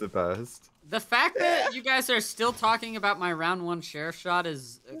well. It's the best. The fact that you guys are still talking about my round 1 sheriff shot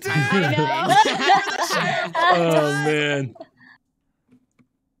is kind of oh man.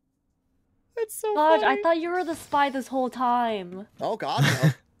 That's so funny. I thought you were the spy this whole time. Oh god,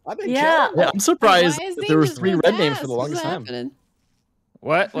 no. I've been Yeah, I'm surprised that there were 3 red names for the longest time.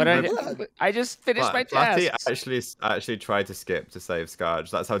 What did I do? I just finished my task. Platty actually tried to skip to save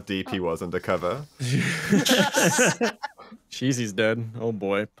Scourge. That's how deep he was undercover. Cheesy's dead. Oh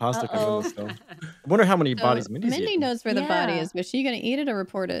boy. Pasta could win this though. I wonder how many bodies Mindy's Mindy eaten. knows where the body is, but she gonna eat it or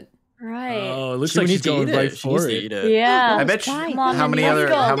report it? Right. Oh, it looks like she's going right for it. Yeah. I bet how many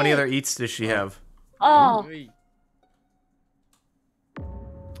other eats does she have? Oh.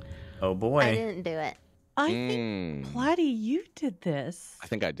 Oh boy. I didn't do it. I think Platty, you did this. I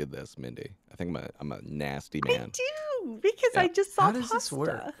think I did this, Mindy. I think I'm a nasty man. I do because I just saw How does this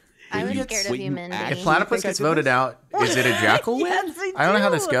work? I was scared of you, Mindy. If Platypus gets voted out, is it a Jackal win? I don't know how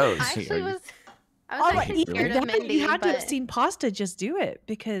this goes. I was actually scared of Mindy. You had to have but- seen Pasta just do it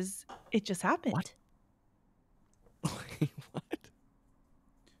because it just happened. What?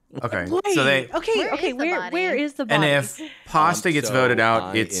 Okay, Wait, so they. Okay, where is the body? And if Pasta gets voted out,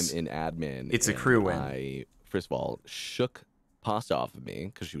 I it's am in admin. It's a crew win. I first of all shook Pasta off of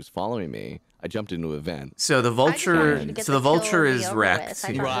me because she was following me. I jumped into an event. So the vulture, is wrecked.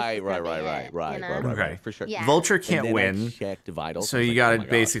 Right, Okay, for sure. Yeah. Vulture can't win. Checked vitals. So I was you like, gotta oh my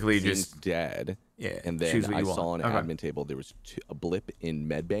God, basically Zing's just dead. Yeah, and choose then what I you want. saw on Okay. admin table there was a blip in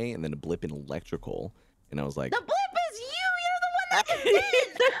medbay and then a blip in electrical, and I was like, The blip is you. You're the one that can win.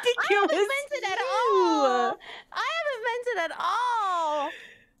 I haven't vented at all. I haven't vented at all.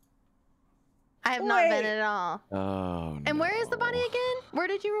 I have not vented at all. oh. And where is the body again? Where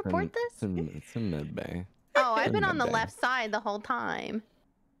did you report this? It's in medbay. Oh, I've been on the medbay. left side the whole time.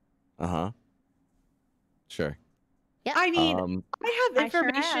 Sure. Yeah. I mean, I have I sure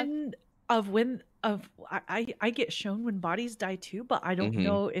information of when I get shown when bodies die too, but I don't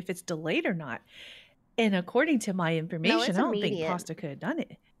know if it's delayed or not. And according to my information, it's I don't think immediate. Pasta could have done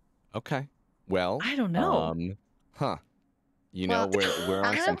it. Okay. Well, I don't know. You know, we're on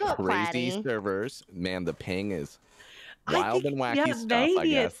I'm some gonna vote crazy Platy. servers. Man, the ping is I wild think- and wacky yeah, stuff, maybe I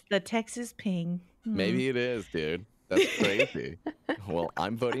guess. it's the Texas ping. Maybe it is, dude. That's crazy. Well,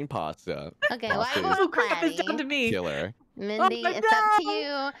 I'm voting Pasta. Okay, well, I Pasta is vote crap, it's down to Platy. me. killer. Mindy, Oh, it's up to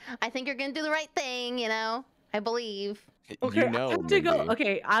you. I think you're gonna do the right thing. You know, I believe. Okay, You know, I have to go. Mindy.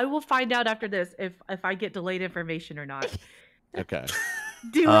 Okay, I will find out after this if I get delayed information or not. Okay.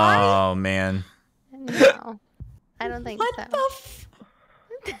 Do I? Oh man. No, I don't think What so.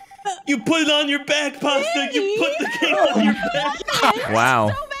 the? You put it on your back, Pasta. You put the game on your back. Wow.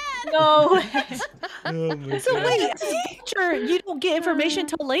 No. Oh my So God. wait, sure, you don't get information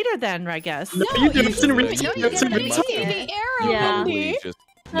till later then, I guess. No, you do. It's in No, routine. you It's in get routine. the Arrow, Yeah. Mindy. Probably just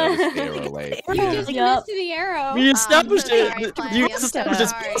noticed the arrow late. You just missed the arrow. We established I'm so sorry, it. Platy. You I'm guys so established it.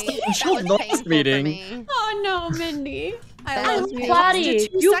 sorry. Pasta That controlled was the last painful for meeting. me. Oh no, Mindy. That I was love you. painful. Platy,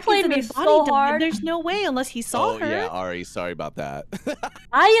 Two you seconds played and me the body so died. hard. There's no way unless he saw Oh her. yeah, Ari, sorry about that.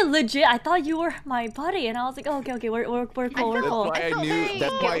 I thought you were my buddy, and I was like, oh, okay, we're cool, we're That's cool. why I felt knew. very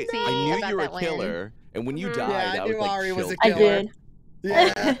That's why guilty I knew about you were that a win. killer. And when you died, Yeah, I I was knew like, Ari was a chill. I killer. did.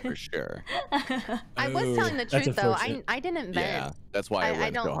 Yeah. For sure. I was telling the That's truth though. unfortunate. I didn't Yeah, vent. that's why I I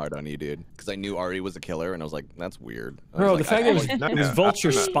went so don't- hard on you, dude. Because I knew Ari was a killer, and I was like, that's weird. I was Bro, like, the fact I that it was, always- it was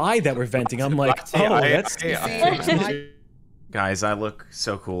Vulture Spy that we're venting, I'm like, See, oh, I- that's... Guys, I look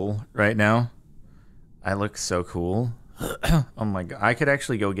so cool right now. I look so cool. Oh my god. I could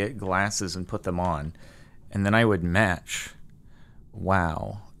actually go get glasses and put them on, and then I would match.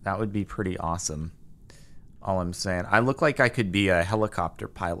 Wow. That would be pretty awesome. All I'm saying. I look like I could be a helicopter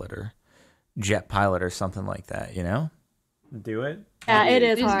pilot or jet pilot or something like that, you know? Do it? Yeah, it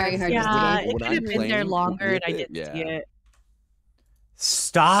is It is very hard. hard to Yeah, see. it When could I'm have been there playing longer and with I it, didn't see yeah. it.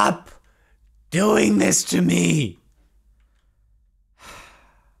 Stop doing this to me.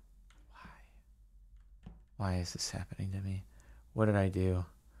 Why is this happening to me? What did I do?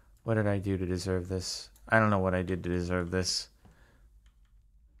 What did I do to deserve this? I don't know what I did to deserve this.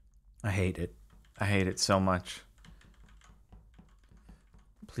 I hate it. I hate it so much.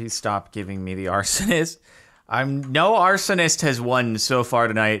 Please stop giving me the arsonist. No arsonist has won so far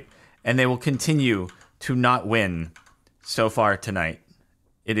tonight, and they will continue to not win so far tonight.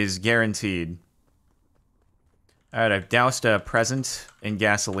 It is guaranteed. All right, I've doused a present in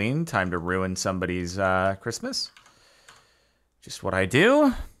gasoline. Time to ruin somebody's Christmas. Just what I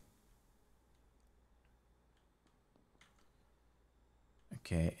do.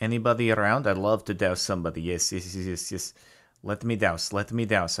 Okay, anybody around? I'd love to douse somebody. Yes, yes, yes, yes, yes. Let me douse, let me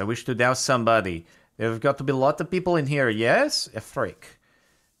douse. I wish to douse somebody. There've got to be a lot of people in here. Yes? A frick.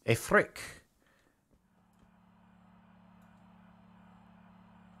 A frick.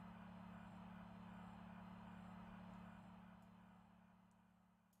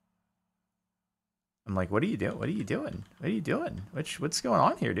 I'm like, what are you doing? What are you doing? What are you doing? What's going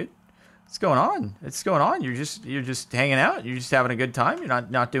on here, dude? What's going on? What's going on? You're just hanging out. You're just having a good time. You're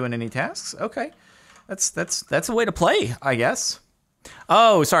not doing any tasks. Okay, that's a way to play, I guess.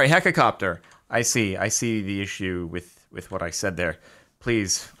 Oh, sorry, Helicopter. I see the issue with what I said there.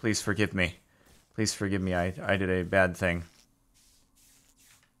 Please forgive me. Please forgive me. I did a bad thing.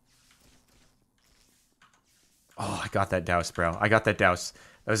 Oh, I got that douse, bro. I got that douse.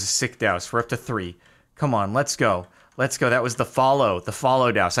 That was a sick douse. We're up to 3. Come on, let's go. Let's go. That was the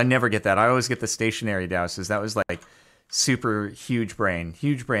follow douse. I never get that. I always get the stationary douses. That was like super huge brain.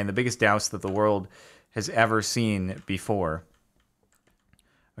 Huge brain. The biggest douse that the world has ever seen before.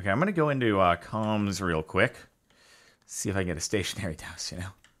 Okay, I'm gonna go into comms real quick. See if I can get a stationary douse.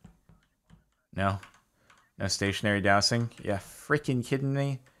 No stationary dousing. Yeah, freaking kidding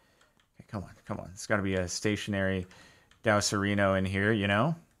me. Okay, come on. There's got to be a stationary douserino in here.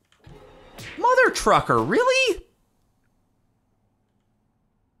 Mother trucker, really?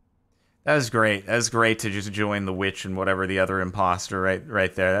 That was great. That was great to just join the witch and whatever the other imposter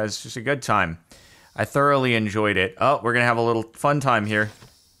right there. That was just a good time. I thoroughly enjoyed it. Oh, we're gonna have a little fun time here.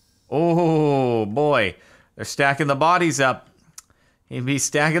 Oh boy, they're stacking the bodies up. He'd be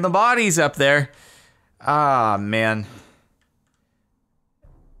stacking the bodies up there. Ah man.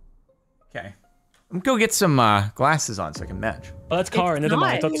 Okay, I'm gonna go get some glasses on so I can match. Oh, that's Cara. Never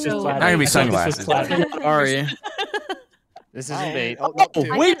mind. I thought this was not gonna be sunglasses. Sorry. This isn't bait.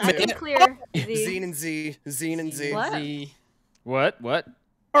 Wait a I can minute. clear Zine and Z. What?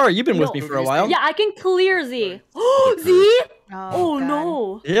 Oh, you've been with me for a while. Yeah, I can clear Z. Z? Oh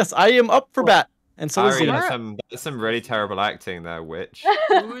no. Yes, I am up for bat. And so is Ari, Zine. that's some really terrible acting there, witch.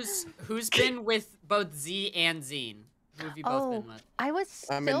 Who's been with both Z and Zine? Who have you both been with? I was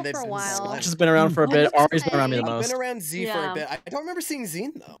still for a while. She's been around for a bit. Ari's been around me the most. I've been around Z for a bit. I don't remember seeing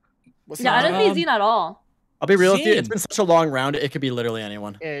Zine though. I didn't see Zine at all. I'll be real with you. It's been such a long round. It could be literally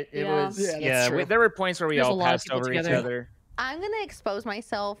anyone. It was. Yeah, there were points where we all passed over each other. I'm going to expose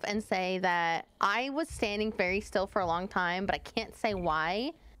myself and say that I was standing very still for a long time, but I can't say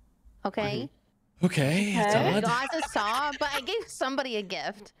why. Okay? Okay, that's You odd. guys saw, but I gave somebody a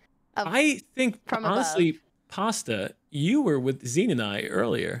gift. I think, from honestly, Pasta, you were with Zine and I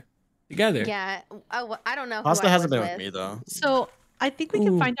earlier together. Yeah. I don't know. Pasta who I hasn't was been with me, though. So I think we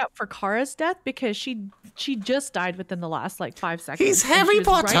can find out for Kara's death because she just died within the last 5 seconds. He's and Harry she was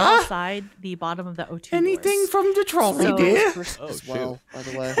Potter. Right outside the bottom of the O2 Anything doors. from the trolley, dear? As well, by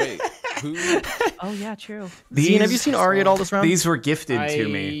the way. Wait, who? Oh yeah, true. Zine, have you seen Ari at all this round? These were gifted to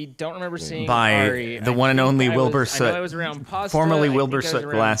me. I don't remember seeing by Ari. the one and only Wilbur I know I was around Pasta. formerly I Wilbur think I was Soot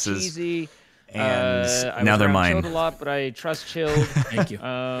around glasses. Cheesy. And now they're mine. I was around Chilled a lot, but I trust Chilled. Thank you.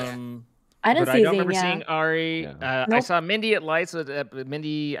 I didn't but see I don't Zine, remember yeah. seeing Ari. I Nope. saw Mindy at lights.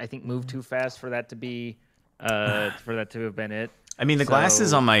 Mindy, I think, moved too fast for that to be, for that to have been it. I mean, the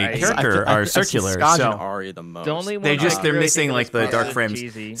glasses on my character I are circular, Scotch so and Ari the most. The only one they're missing the dark frames.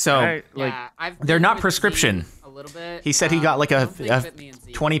 Cheesy. So I've they're been not with prescription. Zine a little bit. He said he got like I a don't think Whitney and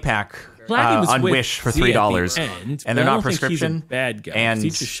Zine 20-pack Blackie was on with Wish for Z at the $3, end, and they're but I not don't think he's a prescription. bad guy. And He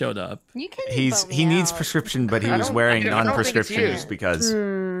just showed up. You can he needs prescription, but he was wearing I don't think it's non-prescription you. just because.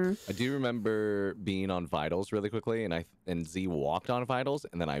 I do remember being on Vitals really quickly, and Z walked on Vitals,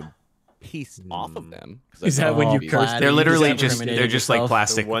 and then I pieced off of them. Is that when you cursed? They're literally You just they're just like yourself.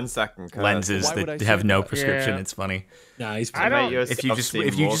 plastic 1 second curse. lenses Why would I that say have no that? prescription. Yeah. It's funny. Nah, he's I don't- If you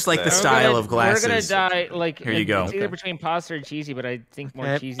just like the style of glasses. We're gonna die. Like Here you go. It's either between Pasta or Cheesy, but I think more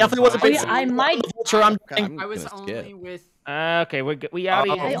Okay. Cheesy. Definitely wasn't Pasta. big. I might. Vulture, I'm I was gonna only skip. with. Okay, we out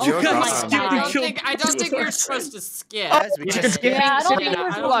of I here. also guys might skipped die. I don't think we're supposed to skip. Guys, we can skip. Yeah, I don't think Yeah, we're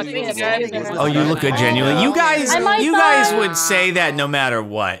I supposed don't to think skip so. either. Oh, you look good, genuinely. You guys, I might you guys die. would say that no matter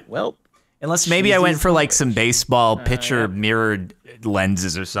what. Well, Unless maybe I went for like some baseball pitcher mirrored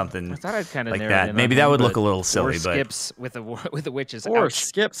lenses or something I thought I'd kind of like that. Maybe that would look a little silly, but skips with the witches. or Ouch.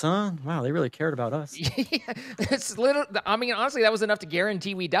 skips, huh? Wow, they really cared about us. Yeah, it's little. I mean, honestly, that was enough to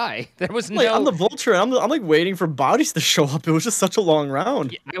guarantee we die. There was no. Like, I'm the Vulture, and I'm like waiting for bodies to show up. It was just such a long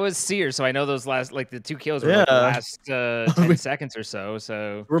round. I was Seer, so I know those last the 2 kills were like the last 10 seconds or so.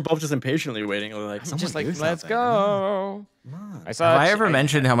 So We're both just impatiently waiting. We're like, I'm just like, do let's something. go. I saw. have I ever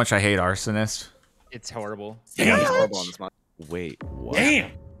mentioned how much I hate arsonists? It's horrible. Yeah, it's horrible on this one. Wait, what?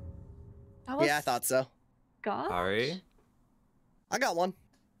 Damn. Yeah, I thought so. God. Ari? I got one.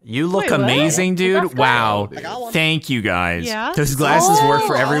 You look Wait, what? amazing, dude. That's Wow. I got one. Thank you guys. Yeah? Those glasses work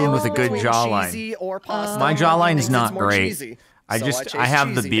for Oh, everyone with a good between jawline. cheesy or pasta. My I jawline's think not it's more great. cheesy. I So just chase I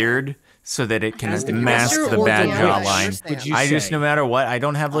have the cheesy beard so that it can What's your mask the order? bad Yeah, I jawline. understand. I just no matter what, I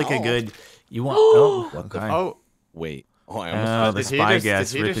don't have like a good. You want? Oh, okay. Oh, Wait. Oh, I Oh, almost. the did he spy just,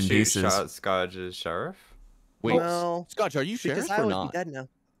 gas did he ripping just shoot deuces. Scourge's sheriff? Wait, No, Scotch, are you because sheriff I or would not? be dead now.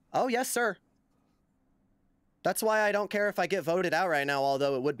 Oh, yes, sir. That's why I don't care if I get voted out right now,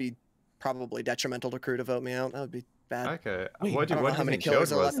 although it would be probably detrimental to crew to vote me out. That would be bad. Okay. Wait, What do I don't you know how many think Chilled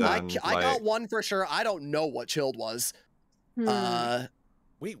killers are was left. then? I got Like- one for sure. I don't know what Chilled was.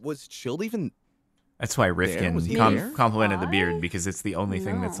 Wait, was Chilled even? That's why Was Rifkin he there? complimented the beard because it's the only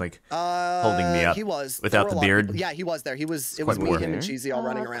thing that's like holding me up. He was without There the were a lot of beard. people- Yeah, he was there. He was. It quite was me, more. him, and Cheesy all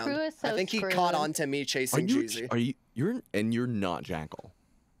running Crew around. is so I think he screwed. caught on to me Are chasing you? Cheesy. Are you? You're not Jackal.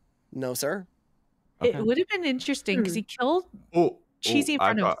 No, sir. It would have been interesting because he killed Oh, cheesy in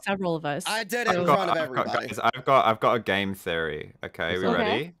front of several of us. I did it in front of everybody. Guys, I've got a game theory. Okay, we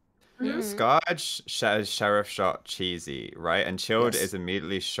ready? Scarge Sheriff shot Cheesy, right? And Chilled is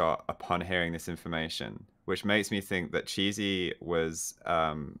immediately shot upon hearing this information, which makes me think that Cheesy was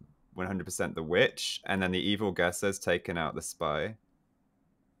 100% the witch, and then the evil guesser's taken out the spy.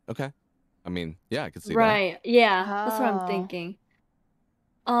 Okay. I mean, yeah, I could see that. Right. Yeah, that's what I'm thinking.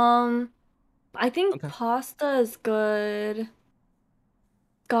 I think Pasta is good.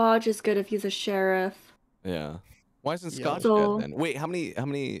 Scotch is good if he's a sheriff. Yeah. Why isn't Scotch dead then? Wait, how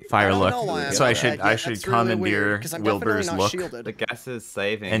many fire look? So I should commandeer Wilbur's look. The guess is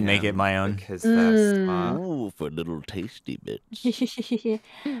saving and make it my own because they're smart. Ooh, for little tasty bits.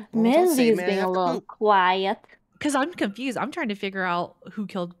 Mindy's being a little quiet. Because I'm confused. I'm trying to figure out who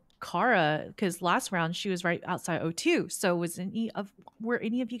killed Kara, because last round she was right outside O2. So were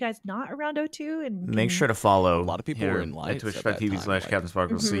any of you guys not around O2? And make sure to follow. A lot of people were in lights at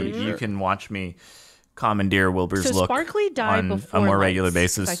twitch.tv/CaptainSparkles so you can watch me commandeer Wilbur's look Sparkly died on before a more regular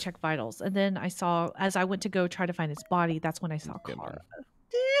basis. I checked vitals, and then I saw, as I went to go try to find his body, that's when I saw Kara.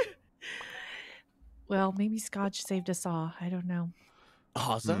 Well, maybe Scotch saved us all. I don't know.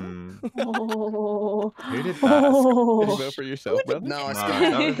 Awesome. Oh. Who did that? Did you vote for yourself, brother? No, it's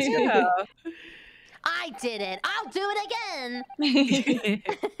Yeah. I did it. I'll do it again.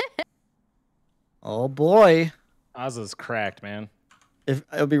 Oh boy. Ozza's cracked, man. It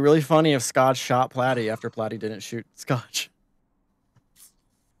would be really funny if Scotch shot Platty after Platty didn't shoot Scotch.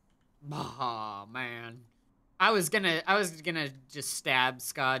 Oh man. I was gonna just stab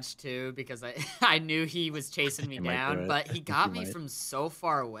Scotch too because I knew he was chasing me down, but he got me from so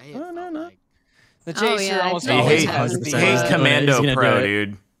far away. No. The chaser almost he always hates has Commando Pro,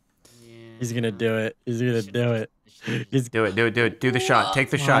 dude. He's gonna do it. He's gonna do it. Do it. Do the shot. Take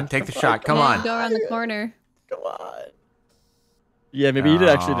the shot. Take the shot. Come on. Go around the corner. Come on. Yeah, maybe you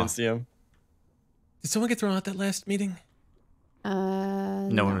actually didn't see him. Did someone get thrown out that last meeting? No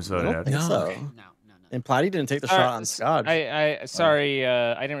one was voted out. No. Okay. No. And Platty didn't take the shot on Scotch. Sorry,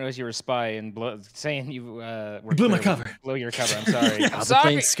 I didn't realize you were a spy and saying you were blew my cover. Blew your cover. I'm sorry. I'm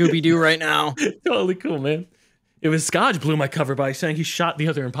playing Scooby Doo right now. Totally cool, man. It was Scotch blew my cover by saying he shot the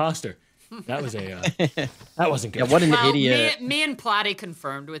other imposter. That was that wasn't good. Yeah, what an idiot. Me and Platty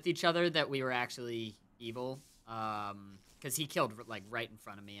confirmed with each other that we were actually evil. Because he killed like right in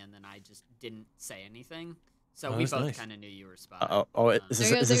front of me, and then I just didn't say anything. So we both kind of knew you were spy. Is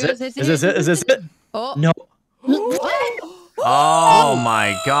this it? Oh no! Oh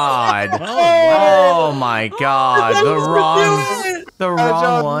my god! Oh my god! The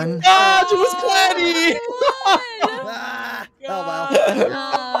wrong one. God, it was Platty. Oh well.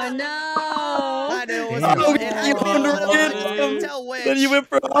 Oh no! I knew it was. Then you went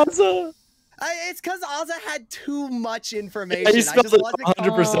for Ozza. It's because Ozza had too much information. Yeah, he spelled it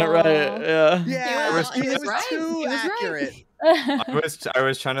 100% right. Yeah. Yeah, it was too accurate. I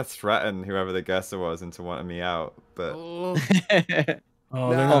was trying to threaten whoever the guesser was into wanting me out, but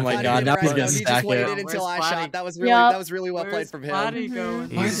Oh my god, now he's gonna he stack just waited it. until I shot. That was really well played from him.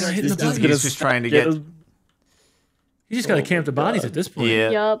 He's just trying to get. You just gotta camp the bodies at this point. Yeah.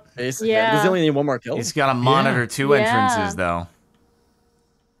 Yup. Basically. Yeah. Does he only need one more kill? He's got to monitor two entrances though.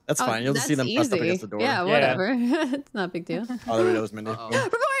 That's fine. You'll just see them pressed up against the door. Yeah, whatever. It's not a big deal. Oh, there it is, Mindy. Oh,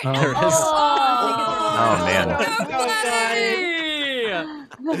 there it is. Oh man.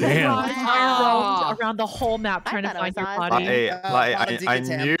 Damn. Around the whole map trying to find your body. I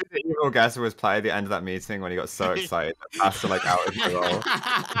knew the evil guesser was Platty at the end of that meeting when he got so excited that after like out of the role.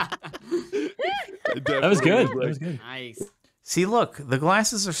 That was good. That was good. Nice. See, look, the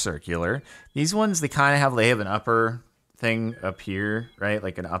glasses are circular. These ones, they have an upper thing up here, right?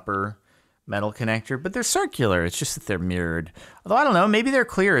 Like an upper metal connector, but they're circular. It's just that they're mirrored. Although I don't know, maybe they're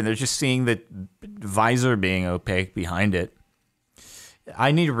clear and they're just seeing the visor being opaque behind it.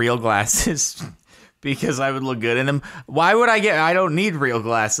 I need real glasses because I would look good in them. Why would I don't need real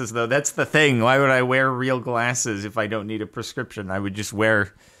glasses though. That's the thing. Why would I wear real glasses if I don't need a prescription? I would just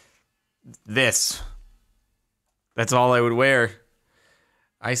wear this. That's all I would wear.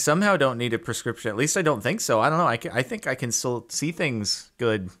 I somehow don't need a prescription. At least I don't think so. I don't know. I think I can still see things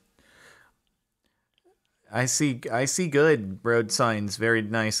good. I see good road signs. Very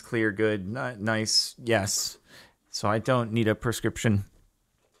nice, clear, good. Nice, yes. So I don't need a prescription.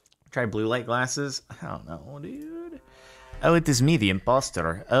 Try blue light glasses. I don't know, dude. Oh, it is me, the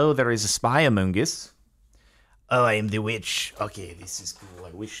imposter. Oh, there is a spy among us. Oh, I am the witch. Okay, this is cool.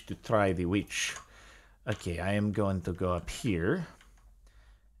 I wish to try the witch. Okay, I am going to go up here.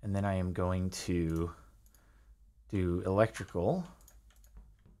 And then I am going to do electrical.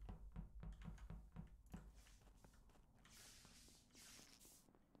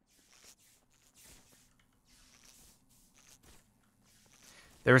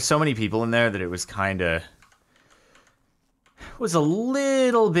 There were so many people in there that it was kind of... was a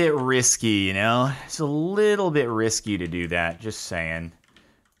little bit risky, you know? It's a little bit risky to do that, just saying.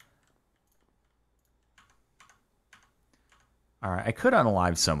 Alright, I could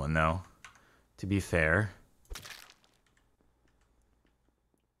unalive someone, though, to be fair.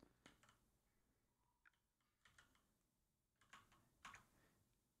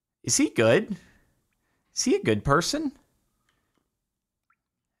 Is he good? Is he a good person?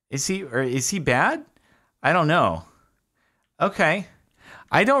 Is he bad? I don't know. Okay.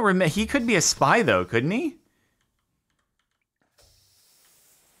 I don't remember. He could be a spy, though, couldn't he?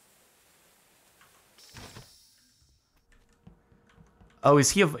 Oh,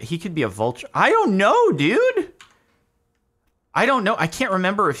 is he he could be a vulture? I don't know, dude. I don't know. I can't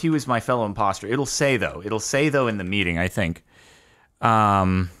remember if he was my fellow imposter. It'll say, though. It'll say, though, in the meeting, I think.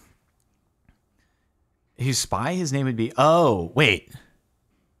 His spy, his name would be... Oh, wait.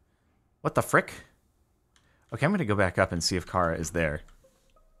 What the frick? Okay, I'm going to go back up and see if Kara is there.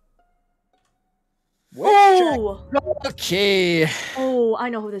 Oh! Okay. Oh, I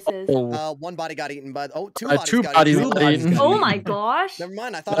know who this is. One body got eaten by... Oh, two bodies got eaten. Oh my gosh. Never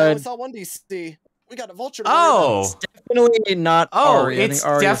mind, I thought I only saw one DC. We got a vulture. It's definitely not Ari. It's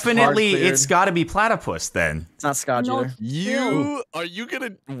definitely... It's got to be Platypus, then. It's not Scotch either. Are you going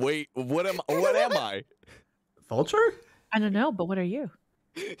to... Wait, what am I? Vulture? I don't know, but what are you?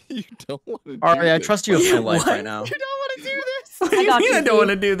 You don't want to do Ari, this. I trust you with my life right now. You don't want to do this. What do you mean I don't want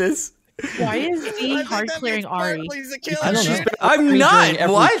to do this? Why is Z hard clearing Ari? I don't know. I'm not.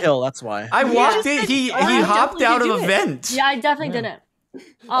 What? Kill, that's why. I walked in. He hopped out of a vent. Yeah, I definitely didn't.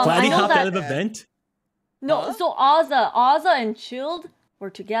 Platy hopped out of a vent? No, so Ozza and Chilled were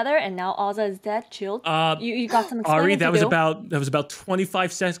together, and now Ozza is dead. Chilled. You got some explaining Ari, to do. that was about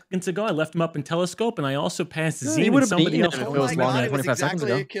 25 seconds ago. I left him up in telescope, and I also passed Z he and would have somebody beaten else. him if it was longer than It was 25 seconds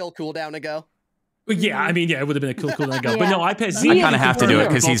exactly ago. a kill cooldown ago. Well, yeah, I mean, yeah, it would have been a cool cooldown ago. But no, I passed Z. I kind of have to do it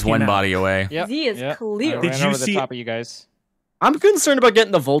because he's one body away. Yep. Z is clear. Did you see the top of you guys? I'm concerned about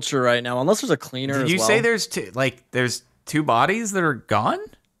getting the vulture right now, unless there's a cleaner. Did you say there's two bodies that are gone?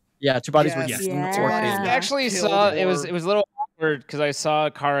 Yeah, two bodies were I actually saw it was a little awkward because I saw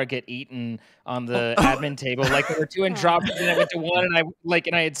Kara get eaten on the admin table. Like there were two and dropped, and I went to one, and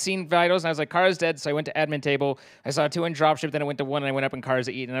I had seen vitals, and I was like, Kara's dead, so I went to admin table. I saw two and dropship, then I went to one, and I went up and Kara's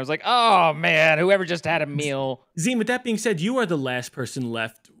eaten, and I was like, oh man, whoever just had a meal. Zine, with that being said, you are the last person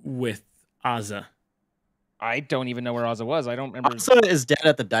left with Ozza. I don't even know where Ozza was. I don't remember. Ozza is dead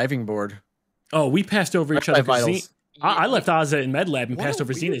at the diving board. Oh, we passed over each other. Vitals. I left Ozza in MedLab and passed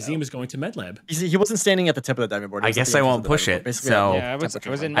over Zine. Zine was going to MedLab. He wasn't standing at the tip of the diving board. I guess I won't push it. So yeah, I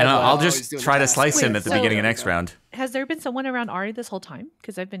was in I'll just try to slice him at the beginning of next round. Has there been someone around Ari this whole time?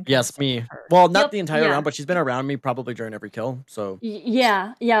 Because I've been... Yes, me. Well, not the entire round, but she's been around me probably during every kill. So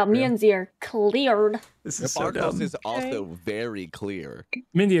Yeah, me and Z are cleared. This is so dumb. is also very clear.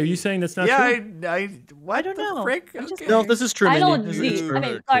 Mindy, are you saying that's not true? I don't know. Frick? Okay. No, this is true, I know Mindy. it's This is Z. true. I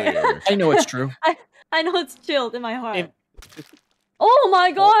mean, sorry. I know it's true. I know it's Chilled in my heart. Oh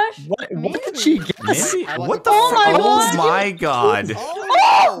my gosh! What did she get? Mindy? What the Oh my fuck? gosh! Oh my god.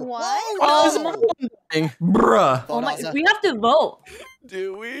 What? Bruh. Oh my! We have to vote.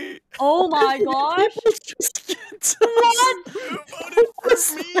 Do we? Oh my gosh! What? Who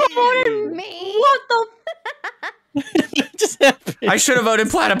voted Me. What the? just happened? I should have voted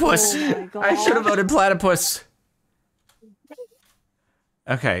Platypus. Oh my I should have gosh. voted Platypus.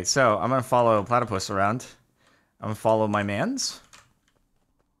 Okay, so I'm gonna follow Platypus around. I'm gonna follow my mans.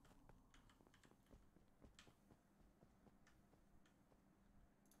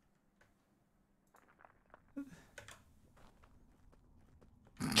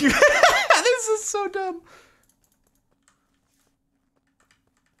 This is so dumb.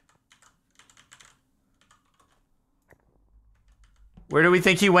 Where do we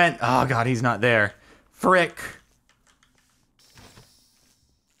think he went? Oh god, he's not there. Frick.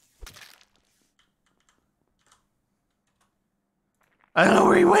 I don't know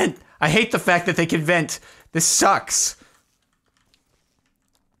where he went. I hate the fact that they can vent. This sucks.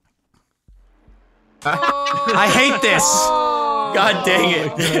 I hate this. God dang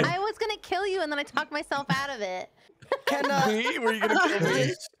it. I was gonna kill you and then I talked myself out of it. Me? Were you gonna kill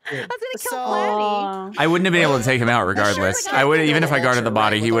me? I was gonna kill Platy. I wouldn't have been able to take him out regardless. I would, even if I guarded the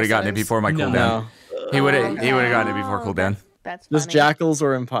body, he would have gotten it before my cooldown. He would have gotten it before cooldown. That's Just funny. jackals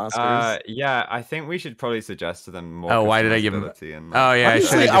or imposters. Yeah, I think we should probably suggest to them more. Oh, why did I give him? customizability and, Oh yeah, I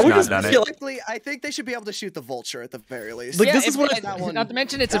should have just not done it. I think they should be able to shoot the vulture at the very least. Like, this is what not to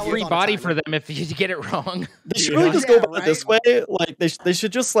mention it's a free body for them if you get it wrong. They should really just go about it this way. Like they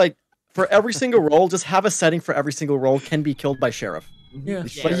should just like for every single role, just have a setting for every single role can be killed by sheriff. Yeah.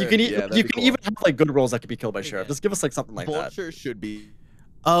 But you can even have like good rolls that could be killed by sheriff. Just give us like something like that. Vulture should be.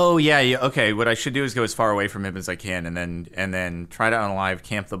 Oh yeah. Okay. What I should do is go as far away from him as I can, and then try to unalive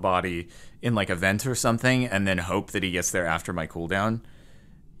camp the body in like a vent or something, and then hope that he gets there after my cooldown.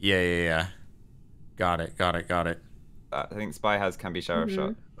 Yeah. Got it. I think Spy can be sheriff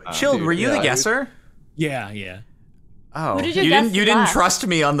shot. Chilled, were you the guesser? Yeah. Oh, Who did you guess didn't last? trust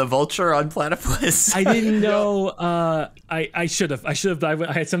me on the vulture on Platypus. I didn't know. I should have. I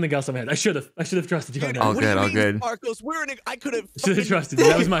had something else in my head. I should have trusted you on that. All good. Sparkles, I could have. Should have trusted you.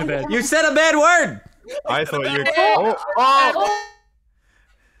 That was my bad. You said a bad word. I thought you. Oh.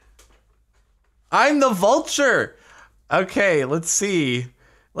 I'm the vulture. Okay, let's see.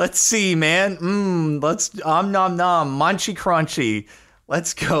 Man. Let's nom nom, munchy crunchy.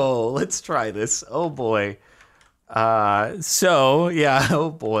 Let's go. Let's try this. Oh boy. So yeah. Oh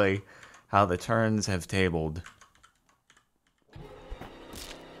boy. How the turns have tabled.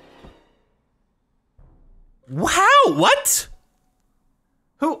 Wow. What?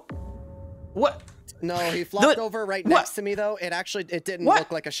 Who? What? No, he flopped over right next to me though. It didn't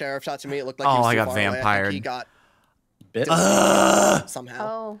look like a sheriff shot to me. It looked like he was too far away. I think he got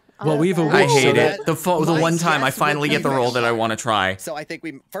somehow. Well, we have a I hate it. The one time I finally get the roll that I want to try. So I think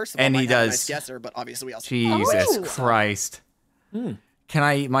we first of all and he might have a does. nice guesser, but obviously we also. Jesus Christ! Can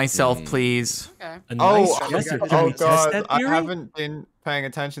I eat myself, please? A nice guesser. Can we test God! that I theory? haven't been paying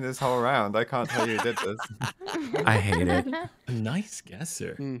attention this whole round. I can't tell you who did this. I hate it. A nice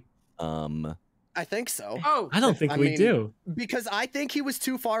guesser. I think so. Oh, I don't think we do. Because I think he was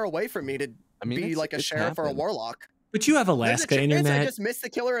too far away from me to be like a sheriff or a warlock. But you have Alaska internet. I just missed the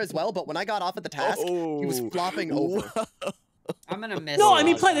killer as well, but when I got off at the task, he was flopping over. I'm gonna miss. No, I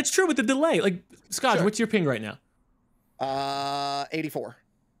mean, play. That's true with the delay. Like, Scotch, what's your ping right now? 84.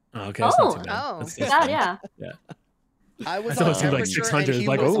 Oh, okay, that's not too bad. That's fine. yeah. I was thought on it was like 600. and he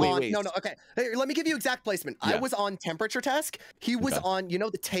Like, was oh, on, no, okay. Hey, let me give you exact placement. I was on temperature task. He was on,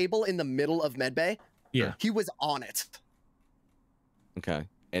 the table in the middle of medbay. Yeah. He was on it. Okay,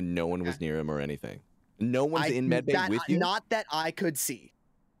 and no one was near him or anything. No one's in medbay with you. Not that I could see.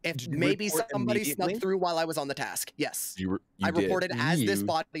 If maybe somebody snuck through while I was on the task. Yes. I reported as this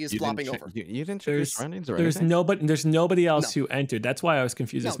body is flopping over. You didn't check your surroundings or anything? There's nobody else who entered. That's why I was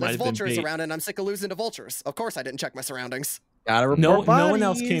confused. No, this might there's have been vultures bait. around, and I'm sick of losing to vultures. Of course, I didn't check my surroundings. Gotta report No bodies. one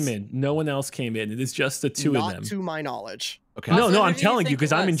else came in. No one else came in. It is just the two of them. Not to my knowledge. Okay. No, I'm telling you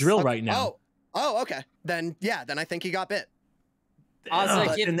because I'm in drill right now. Oh, okay. Then I think he got bit.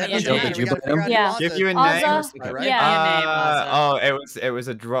 Ozza, give me a Joe, name. did you blame him? Yeah. Give you a name. Ozza, Yeah. It was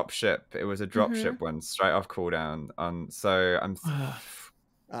a drop ship. It was a drop ship one straight off cooldown. So I'm.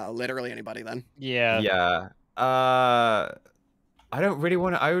 Literally anybody then. Yeah. I don't really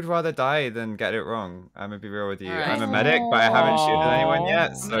want to. I would rather die than get it wrong. I'm gonna be real with you. All right. I'm a medic, but I haven't shooted anyone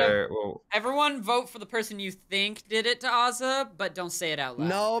yet. So Everyone vote for the person you think did it to Ozza, but don't say it out loud.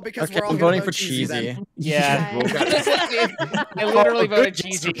 No, because Okay, we're all I'm gonna voting vote for cheesy. cheesy. Yeah. I literally voted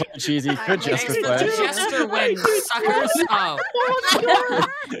cheesy. Cheesy. Good Thanks jester for the play. jester win, suckers. Oh.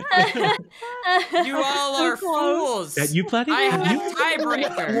 You all are fools. That you, Platy? I have a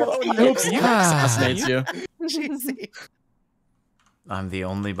tiebreaker. Oops, he assassinates you. Cheesy. I'm the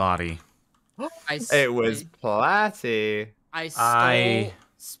only body. it was Platy. I stole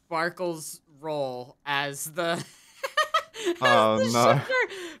Sparkle's role as the. Oh the no! shifter,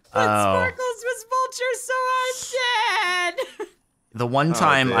 but Sparkles was Vulture, so I'm dead. The one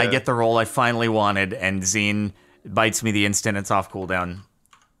time I dear. get the roll I finally wanted, and Zine bites me the instant it's off cooldown.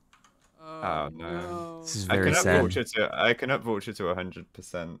 Oh no! This is very sad. I can up Vulture to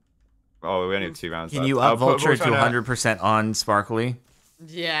 100%. Oh, we only have 2 rounds. Can left. you I'll up put Vulture to on 100% on Sparkly?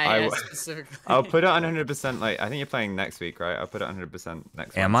 Yeah, specifically. I'll put it on 100%. Like I think you're playing next week, right? I'll put it on 100%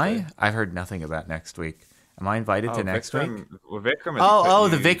 next. Am Wednesday. I? I've heard nothing about next week. Am I invited to next week? Well, Vikram.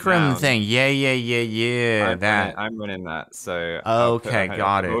 The Vikram thing. Yeah. I'm running that. So okay,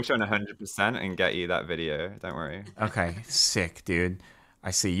 got it. I'll put on 100% and get you that video. Don't worry. Okay, sick, dude. I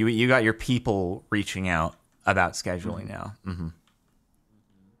see. You got your people reaching out about scheduling now. Mm-hmm.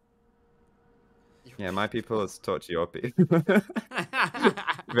 Yeah, my people is talk to your people. I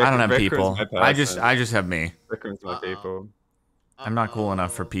don't have people. I just have me. Vikram's my people. I'm not cool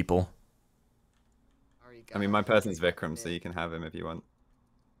enough for people. I mean, my person's Vikram, so you can have him if you want.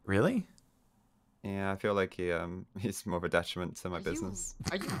 Really? Yeah, I feel like he's more of a detriment to my business.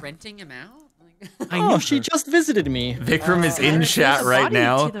 Are you renting him out? Oh, she just visited me. Vikram is in chat right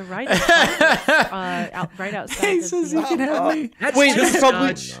now. To the right, right outside. He says you can have me. Wait, this is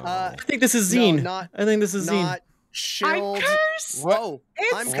probably. I think this is Zine. No, I think this is Zine. Not Shield. I'm cursed. Whoa,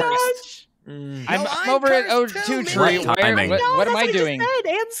 It's I'm Scotch. cursed. I'm over at O2 tree. What timing? What am I doing?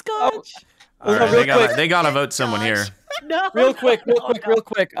 And Scotch. All right, they gotta vote someone here. No. Real quick.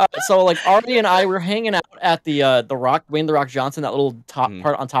 So like Artie and I were hanging out at the Rock, Wayne the Rock Johnson, that little top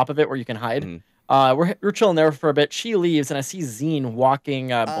part on top of it where you can hide. We're chilling there for a bit. She leaves, and I see Zine walking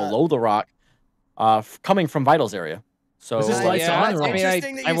below the rock, coming from Vitals area. So Was this lights on? I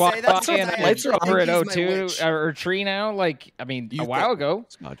mean, I walked by and I lights are over at O2 or tree now. Like, I mean, a while ago,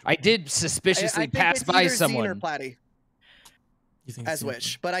 I did suspiciously pass by someone. As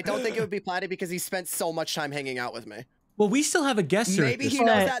Witch, but I don't think it would be Platy because he spent so much time hanging out with me. Well, we still have a guesser. Maybe he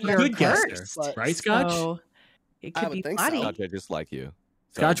knows that. Good guesser, right, Scotch? So it could be think Platy. Scotch, I just like you.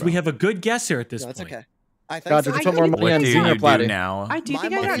 Scotch, we have a good guesser at this point. That's okay. I think God, so. did you put more money on Zine or Platy? Now? I do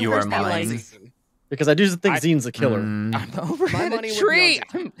think if you are mine. Because I do think Zine's a killer. I'm over at a tree.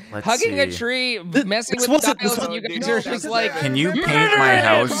 I'm hugging a tree, messing with dials, and you guys are just like, can you paint my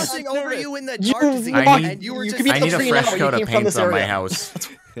house? Over you in the dark, I need a fresh coat of paint on my house.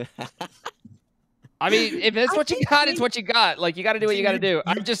 I mean, if it's what you got, it's what you got. Like, you got to do what you got to do.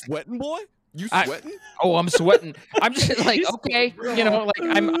 I'm just sweating, boy. You sweating? I'm sweating. I'm just like, okay, you know,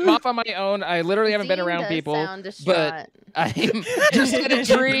 like I'm off on my own. I literally haven't been around people, but I'm just at a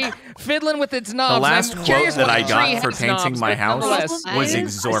tree fiddling with its knobs. The last quote that I got for painting my house was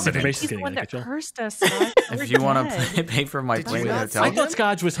exorbitant. He's the one that cursed us. Scott. If you want to pay for my plane and hotel, I thought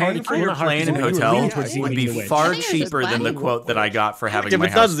Scotch was hard for your plane and hotel would be far cheaper than the quote that I got for having my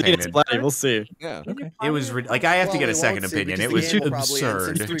house painted. We'll see. Yeah. It was like I have to get a second opinion. It was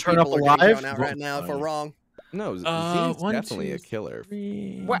absurd. Turn up alive out right now if we're wrong. No, Zine's definitely a killer.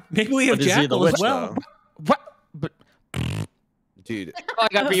 What? Maybe we have Jackal as well. What? But dude, all I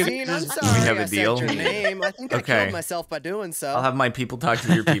got for you. Zine, I'm sorry. We have a deal. Your name. I think I killed myself by doing so. I'll have my people talk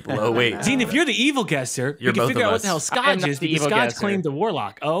to your people. Oh wait, Zine, if you're the evil guesser, you can figure out what the hell Scotch is because Scotch claimed the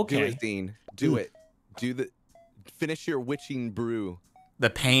warlock. Oh, okay. Do it, Zine. Do it. Finish your witching brew.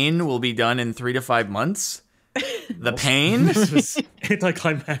 The pain will be done in 3 to 5 months. The pain? This was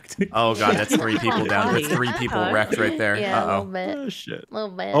anticlimactic. Oh god, that's 3 people down. That's 3 people wrecked right there. Yeah, Uh-oh. a little bit. Oh shit. A little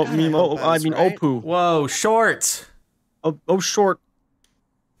bit. Oh, I mean, Opoo. Whoa, short. Oh, short.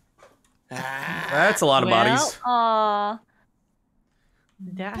 That's a lot of bodies. Aw.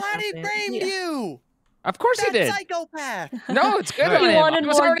 Platy framed you. Of course he did. Psychopath. No, it's good He on him. wanted He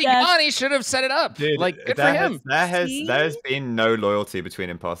was more already death. gone. He should have set it up. Dude, like, good for him. There has been no loyalty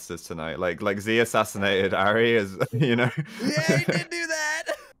between imposters tonight. Like Z assassinated Ari, as you know. Yeah, he did do that.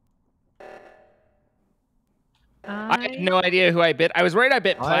 I had no idea who I bit. I was worried I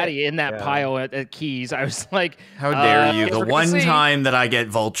bit Platy in that pile at Keys. I was like, how dare you? The we're gonna one see. time that I get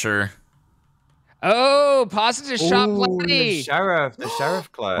Vulture. Oh, Pasta just shot Platy. The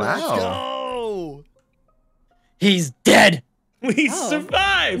sheriff class. Wow. He's dead. We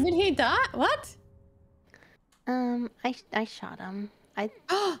survived. Did he die? What? I shot him. I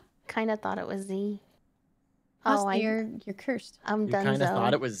kind of thought it was Z. Oh, you're cursed. I'm You done. kind of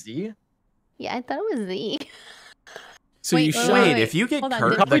thought it was Z? Yeah, I thought it was Z. So Wait, wait, if you get hold on,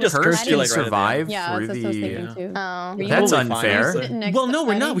 cursed, did- the just curse cursed you, can like, right at the survive Yeah, through that's what I was thinking the. too. Oh. That's Totally fine. unfair. Sitting next Well, to no,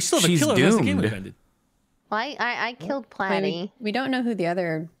 we're Platy. not. We still have a She's killer. Unless the game doomed. was ended. Well, I killed Wait, Platy. we don't know who the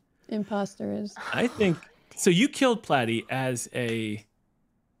other imposter is. I think so. You killed Platy as a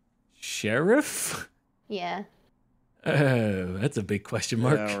sheriff. Yeah. Oh, that's a big question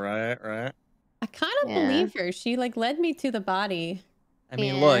mark. Yeah, right. I kind of believe her. She like led me to the body. I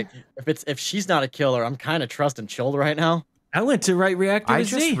mean, look, if she's not a killer, I'm kind of trusting Chilled right now. I went to right reactor. I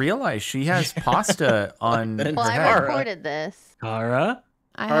just realized she has pasta on her Well, I head. recorded this. Kara?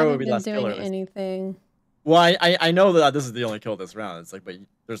 I Kara would haven't be been less doing killer. anything. Well, I know that this is the only kill this round. It's like, but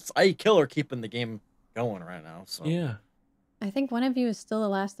there's a killer keeping the game going right now. So Yeah. I think one of you is still the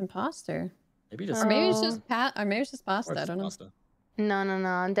last imposter. maybe just Or maybe it's just Pat. Or maybe it's just Pasta. I don't know. No,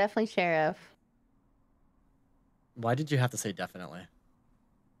 I'm definitely sheriff. Why did you have to say definitely?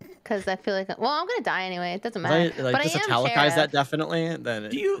 Because I feel like, well, I'm gonna die anyway. It doesn't If matter. I, but just I am italicize sheriff. that definitely, then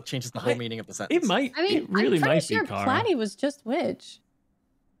it changes the whole meaning of the sentence. It might. I mean, it really I'm pretty might sure be Kara. Platy was just Witch.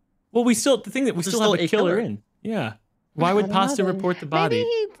 Well, we still the thing that we There's still have still a a killer killer. in. Yeah. Why I would don't know Pasta then. report the body?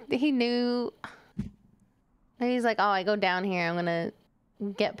 Maybe he knew. Maybe he's like, oh, I go down here. I'm gonna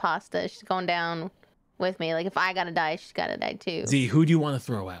get Pasta. She's going down with me. Like if I gotta die, she's gotta die too. Z, who do you want to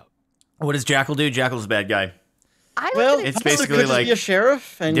throw out? What does Jackal do? Jackal's a bad guy. Well, It's Pasta basically could just like be a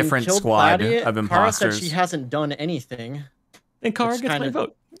sheriff and different killed squad Platy. of Kara said imposters. she hasn't done anything. And Kara which gets my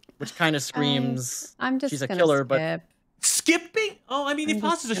vote. Which kind of screams I'm just she's a gonna killer, but skip. Skipping? Oh, I mean, I'm if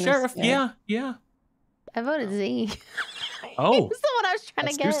just Pasta's a gonna sheriff, skip. yeah. I voted Z. Oh. That's the one I was trying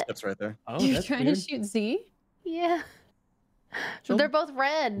that's to two get. skips right there. Oh, You're that's trying weird. to shoot Z? Yeah. So- They're both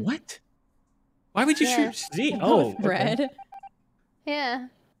red. What? Why would you shoot Z? Oh, red. Yeah.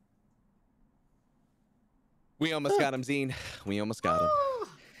 We almost got him, Zine. We almost got him.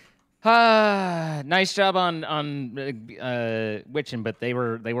 Nice job on witching, but they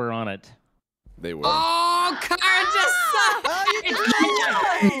were on it. They were. Oh, Kara just sucked.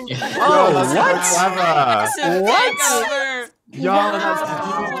 What? Y'all, that's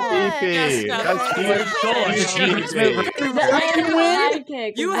creepy. That's creepy.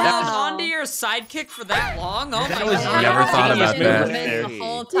 You held on to your sidekick for that long? Oh my god. Never thought about that. The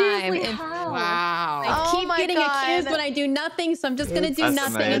whole time. Wow. I keep getting accused when I do nothing, so I'm just gonna do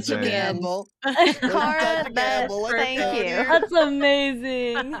nothing until the end. Cara, thank you. That's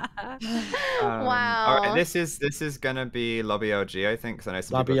amazing. Wow. All right, this is gonna be lobby LG, I think, because I know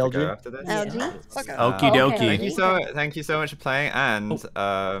some people have to go after this. LG. Okay. Okie dokie. Thank you so much for playing, and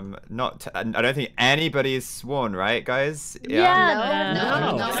I don't think anybody is sworn, right, guys? No.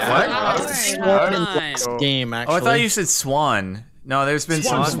 What? Game, actually. Oh, I thought you said Swan. No, there's been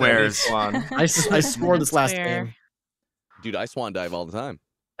some swears. I swore this last game. Dude, I swan dive all the time.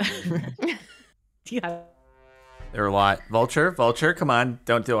 There are a lot. Vulture, come on.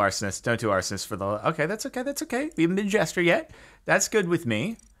 Don't do arsonist. Don't do arsonist for the... Okay, that's okay. That's okay. We haven't been jester yet. That's good with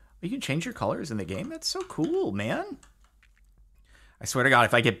me. You can change your colors in the game. That's so cool, man. I swear to God,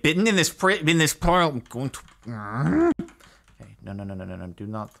 if I get bitten in this portal, I'm going to... Okay, no.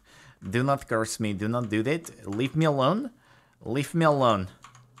 Do not curse me. Do not do that. Leave me alone. Leave me alone.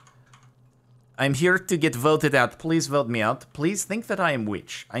 I'm here to get voted out. Please vote me out. Please think that I am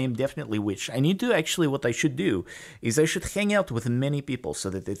witch. I am definitely witch. I need to actually, what I should do is I should hang out with many people so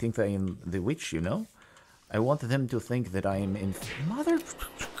that they think that I am the witch, you know? I want them to think that I am in... Mother...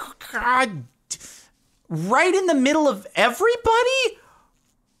 God... Right in the middle of everybody?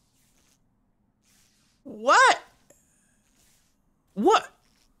 What? What?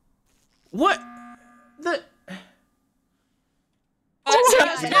 The...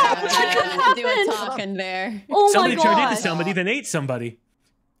 Do a talking there. Oh somebody my turned God. into somebody, then ate somebody.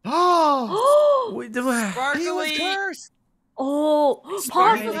 Oh! He was cursed. Oh,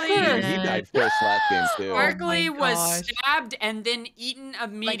 Sparkly. He died first last game too. Sparkly was stabbed and then eaten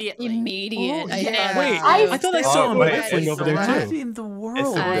immediately. Immediate. Oh, yeah. Wait, I thought I saw him rifling over there What too. in the Is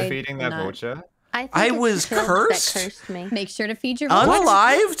world? someone defeating that vulture? I was cursed? That cursed me. Make sure to feed your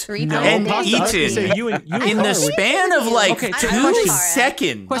Unalived 3 and times. eaten in the span of like 2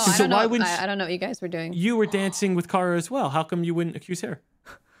 seconds. Question, so why wouldn't I don't know what you guys were doing. you were dancing with Kara as well? How come you wouldn't accuse her?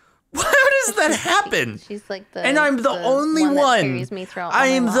 How does that happen? She's like the. And I'm the only that one. carries me throughout I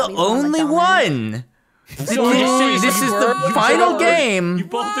all am my the lobbies on only McDonald's. one. This is the final game. You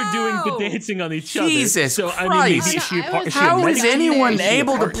both are doing the dancing on each other. Jesus so, Christ. I mean, maybe is she a part? How is anyone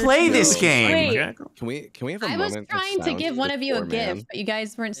able to play this game? Can we have a I moment? was trying to give one of you a poor man? gift, but you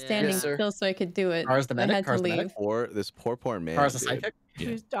guys weren't standing still, so I could do it. Kara's the I medic? had to Kara's the leave. medic? Or this poor man. Kara's the dude. sidekick?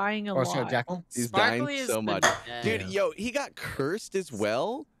 Who's dying a Or lot. Jackal? He's Sparkly dying is so the much. best. Dude, yo, he got cursed as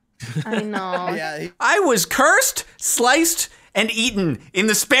well. I know. Yeah. I was cursed, sliced, and eaten in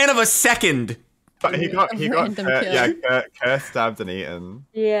the span of a second. But he got Random kill. cursed, stabbed, and eaten.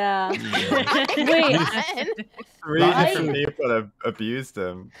 Yeah. Wait. Three different people have abused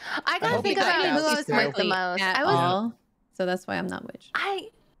him. I gotta think about who I was with the most. At I was. all, so that's why I'm not witch.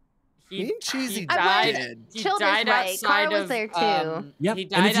 Me and Cheesy I died. He Childer's died right. outside Cara was of, there too. Yep. He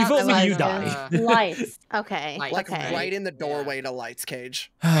And died if you vote me, outside you of, die. Lights. Okay. Like, okay. Right in the doorway to Light's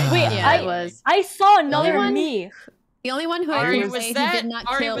cage. Wait, Yeah, it was. I saw another one? me. The only one who Ari, I can was say who that- did not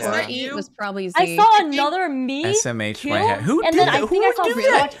Ari, kill was or that eat you? was probably Z. I saw another me SMH kill, my head. Who and did then that? I Who think I would saw do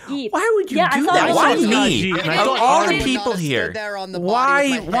Rewatch that? eat. Why would you Yeah, I do saw that? Rewatch Why eat. me? And I Of thought all Ari the would people stood here, there on the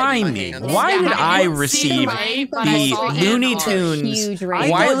body with my why head in my me? hands. Why did I didn't see receive right, but I the saw it Looney on Tunes Huge I range.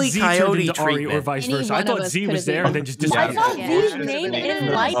 thought Wile E. Z turned Coyote into Ari or treatment? vice Any versa. I one of thought us Z could was have there been. and then just I disappeared. saw Yeah. Z's name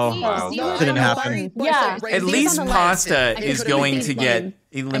in lights. Oh, though. wow. Z was Didn't on the happen. body. Yeah. Z At was least on the lights. Pasta I is could've going been to Z get one.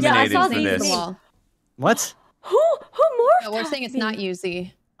 eliminated saw for Z's this. name. What? Who morphed? No, we're saying it's not you,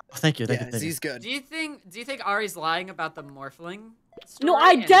 Z. Oh, thank you. Yeah, Thank you. Z's good. Do you think Ari's lying about the morphling? No, story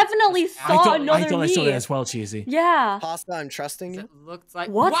I and definitely just saw I another thought I saw me. that as well, Cheesy. Yeah. Pasta, I'm trusting you. It looked like.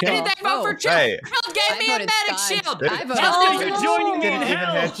 What Why the- did they vote for Chill? Hey. Chill gave I me a voted medic Scott. shield. I voted Chill Scott. didn't You're joining me in Didn't even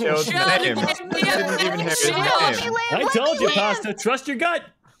hell. hear Chill's Chill name. gave me a Didn't even hear medic his shield. Let me name. live. I let told me you, live. Pasta. Trust your gut.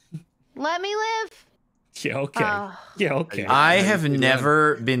 Let me live. Yeah, okay. Oh. Yeah, okay. I have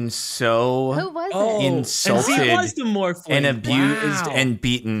never been so Who was Oh, it? and Z insulted was the morphling. and abused Wow. and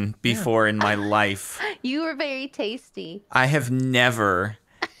beaten before in my life. You were very tasty. I have never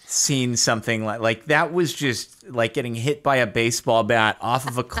seen something like that. Was just like getting hit by a baseball bat off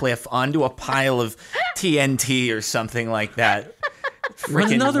of a cliff onto a pile of TNT or something like that.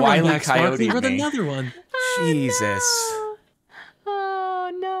 Freaking another one Wile E. back, Sparkly. Coyote Run me. another one. Jesus.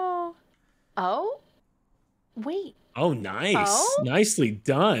 Oh no. Oh. Wait. Oh, nice. Oh? Nicely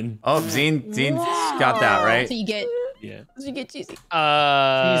done. Oh, Zine's got that right. So you get, Yeah. so you get cheesy.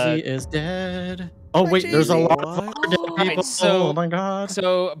 Cheesy is dead. Oh wait, there's a lot of dead people. Right, so, oh my god.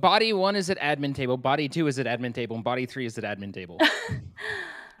 So body 1 is at admin table, body 2 is at admin table, and body 3 is at admin table.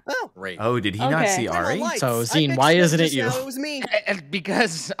 Oh, great. Oh, did he not see Ari? So Zine, why isn't it you? It was me.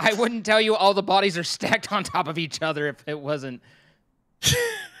 Because I wouldn't tell you all the bodies are stacked on top of each other if it wasn't.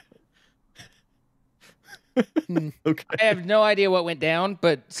 Okay. I have no idea what went down,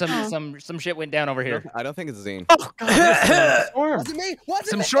 but some shit went down over here. I don't think it's Zine. Oh god. Wasn't me. Wasn't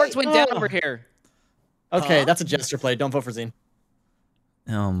Some me. shorts went down over here. Okay, that's a gesture play. Don't vote for Zine.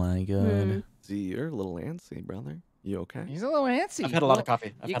 Oh my god. Z, you're a little antsy, brother. You okay? He's a little antsy. I've had a lot of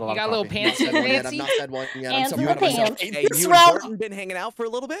coffee. You got a little pantsy, I've fancy. not said one yet. I'm And so the proud of myself. pants. Hey, you and Horton been hanging out for a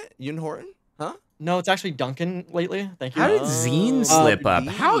little bit? You and Horton? Huh? No, it's actually Duncan lately. Thank you. How did Zine slip up?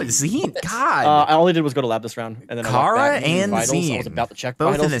 How Zine? God. All I did was go to lab this round, and then Kara I went back and vitals. I was Zine, about to check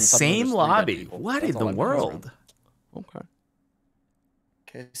both vitals, in the and suddenly same there's 3 dead lobby. people. What That's in all the I know. world? Okay.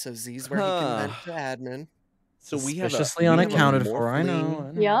 Okay, so Z's where he can vent to admin. So we have Suspiciously unaccounted for. I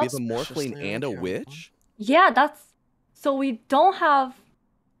know. Yeah. We have a Morphling and a Witch. Yeah, that's so we don't have.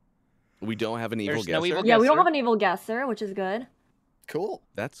 We don't have an evil There's guesser. no evil Yeah, we don't guesser. have an evil guesser, which is good. Cool.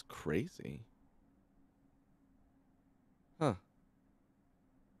 That's crazy. Huh.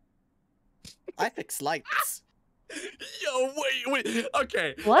 I fix lights. Yo, wait.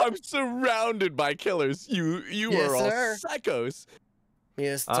 Okay. What? I'm surrounded by killers. You Yes, are all sir. psychos.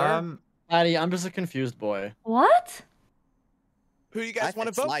 Yes, sir. Patty, I'm just a confused boy. What? Who you guys I want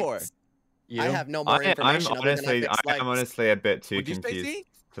to fix vote for? lights. You? I have no more I'm information other than I honestly, fix I am lights. honestly a bit too Would you say confused Z?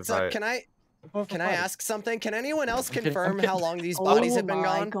 to So vote. can I ask something? Can anyone else I'm kidding, confirm I'm kidding. how long these bodies Oh have been my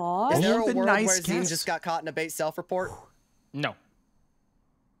gone? gosh. Is there Oh, a the world nice where Zine guess. just got caught in a bait self-report? No.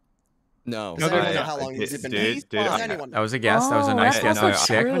 No. Does anyone know I- how long these have been? dude, Does I- anyone? That was a guess. That was a Oh, nice that's guess. not That was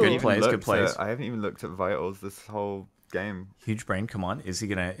sick. true. Good plays. Good plays. I haven't even looked at vitals this whole game. Huge brain. Come on. Is he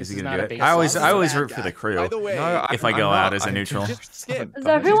gonna This do is not a it? base I always level. This is a root bad for the guy. crew. By the way, No, If I I'm go not- out as a I neutral. just skip. Is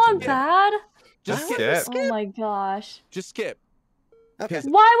everyone skip. bad? Just skip. Oh my gosh. Just skip. Okay.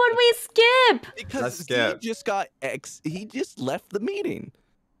 Why would we skip? Because Let's Z skip. just got he just left the meeting.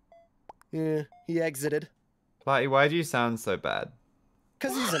 Yeah, he exited. Platty, why do you sound so bad?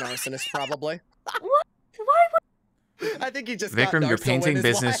 Because he's an arsonist, probably. What? Why would? I think he just Vikram, got your Narso in painting his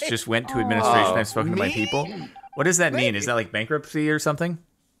business life. just went to administration. Oh, I've spoken to my me? people. What does that mean? Is that like bankruptcy or something?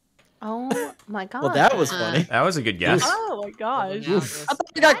 Oh my god. Well, that was funny. That was a good guess. Oh my gosh. Now I thought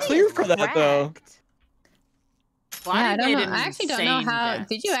you got That cleared is for that though. cracked. Yeah, I don't made know. an I actually don't know insane how. guess.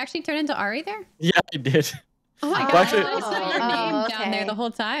 Did you actually turn into Ari there? Yeah, I did. Oh my Oh, god! actually- I saw your oh, name down there okay. the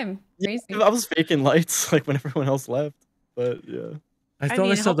whole time. Crazy. I was faking lights like when everyone else left, but yeah. I thought I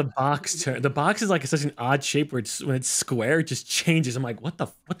mean, saw the box turn. The box is like such an odd shape where when it's square, it just changes. I'm like, what the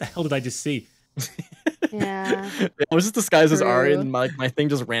hell did I just see? Yeah. I was just disguised as Ari, True. and my thing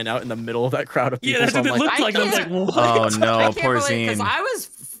just ran out in the middle of that crowd of people. Yeah, that's so what I'm it like, looked like. I was like, what? Oh no, I can't poor believe because Zine. I was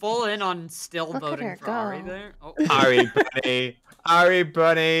full in on still Look at voting her for Ari go. there. Oh. Ari Bunny. Ari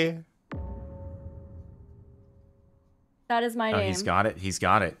Bunny. That is my Oh, name. he's got it. He's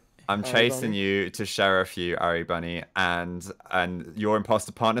got it. I'm Ari chasing Bunny. you to sheriff you, Ari Bunny, and your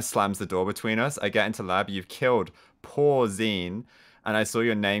imposter partner slams the door between us. I get into lab. You've killed poor Zine, and I saw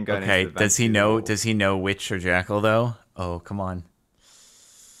your name going. Okay. Into the Does he vent know? wall. Does he know Witch or Jackal though? Oh, come on.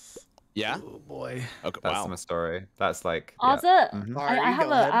 Yeah. Oh boy. Okay. That's Wow. my story. That's like. Yeah. Ozza, Mhm. I have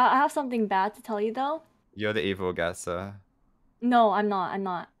go ahead. I have something bad to tell you though. You're the evil guesser. No, I'm not. I'm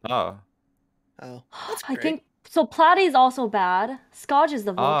not. Oh. Oh, that's I great. think so. Platy's also bad. Scotch is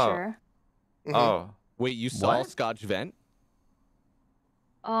the Oh. vulture. Mhm. Oh. Wait, you saw What? Scotch vent?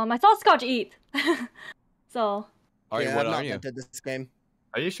 I saw Scotch eat. So Ari, Yeah, what I've are not you? vented this game.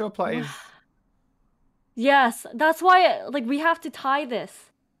 Are you sure Platty's? yes, that's why like we have to tie this.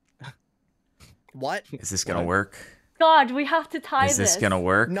 What? Is this gonna work? God, we have to tie Is this gonna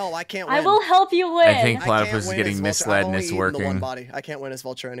work? No, I can't win. I will help you win. I think I Platypus can't is win getting as Vulture. misled I've and only it's eaten the one working. body. I can't win as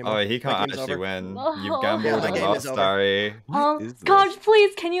Vulture anymore. Oh, he My can't game's actually over. win. Oh. You've gambled Yeah, my and game is lost, over. Ari. What is this? Scotch,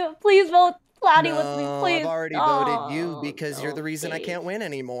 please, can you please vote Platy with me, No, please? I've already Oh, voted you because you're the reason I okay. can't win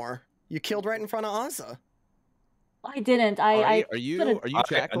anymore. You killed right in front of Ozza. I didn't. Ari, I are you couldn't-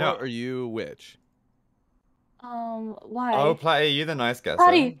 Jackal no. or are you Witch? why? Oh, Platty, you the nice guesser.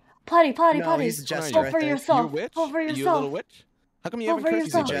 Platy, No, Platy. he's a jester, Vote I for think. yourself. You a witch? Vote for Are you a yourself. little witch? How come you haven't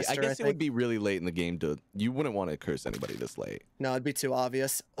cursed anybody? I guess it would be really late in the game to. You wouldn't want to curse anybody this late. No, it'd be too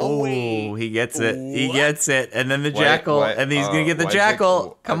obvious. Oh, he gets it. He gets it. And then the jackal, and he's gonna get the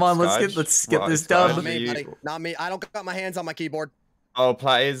jackal. Come on, let's get this done. Not me, buddy. Not me. I don't got my hands on my keyboard. Oh,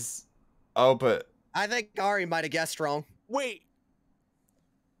 Plat is. Oh, but I think Ari might have guessed wrong. Wait.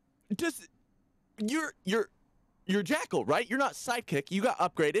 Does you're jackal, right? You're not sidekick. You got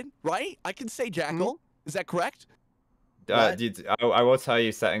upgraded, right? I can say jackal. Is that correct? I will tell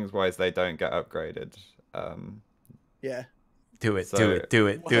you, settings-wise, they don't get upgraded. Yeah. Do it.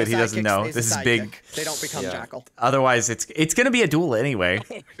 He doesn't know. This is big. They don't become jackal. Otherwise, it's gonna be a duel anyway.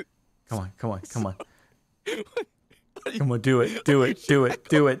 Come on. Come on, do it. I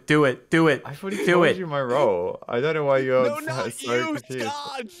thought he told you my role. I don't know why you're so confused.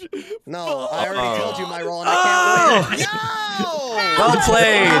 Scotch! No, I already told you my role and I can't win. No!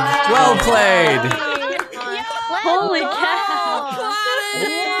 Well played. Holy cow!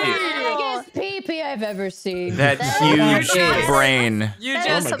 Biggest pee-pee I've ever seen. That huge brain. You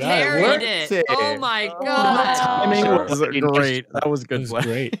just married it. Oh my god. Timing was great. That was good. That was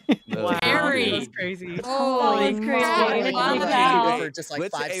great. That was crazy. Holy crazy. crap. For just like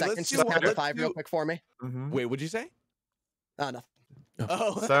 5 seconds, just count to 5 real quick for me. Wait, what'd you say? Oh, no.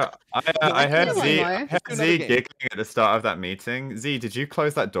 Oh. So I heard Z giggling at the start of that meeting. Z, did you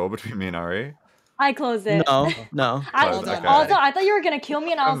close that door between me and Ari? I closed it. No. Also, I thought you were gonna kill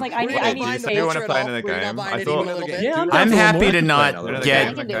me, and I was like, I need Do space. you want to play another game? I thought. I'm happy to not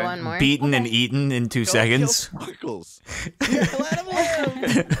get beaten and eaten in 2 seconds.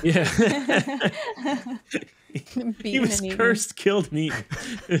 Yeah. He was cursed, killed, and eaten.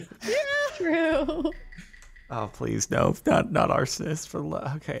 True. Oh, please, no. Not arsonist for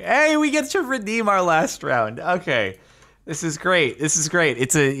okay. Hey, we get to redeem our last round. Okay. This is great.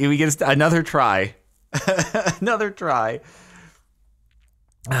 We get another try. Another try.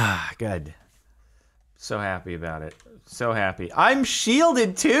 Ah, good. So happy about it. So happy. I'm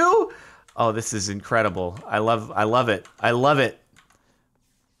shielded too? Oh, this is incredible. I love it. I love it.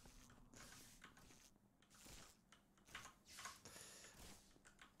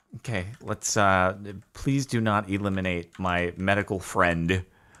 Okay, let's please do not eliminate my medical friend.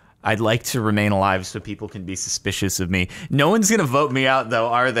 I'd like to remain alive so people can be suspicious of me. No one's gonna vote me out though,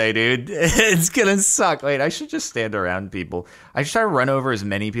 are they, dude? It's gonna suck. Wait, I should just stand around people. I should try to run over as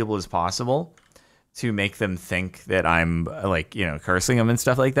many people as possible to make them think that I'm like, cursing them and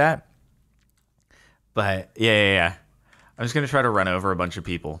stuff like that. But yeah. I'm just gonna try to run over a bunch of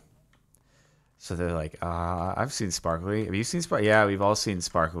people. So they're like, I've seen Sparkly. Have you seen Sparkly? Yeah, we've all seen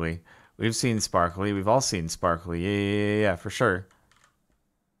Sparkly. We've seen Sparkly. We've all seen Sparkly. Yeah, for sure.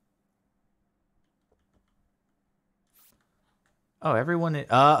 Oh, everyone.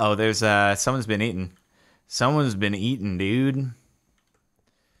 There's someone's been eaten. Someone's been eaten, dude.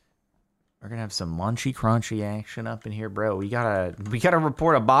 We're gonna have some munchy crunchy action up in here, bro. We gotta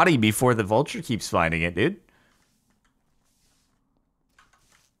report a body before the vulture keeps finding it, dude.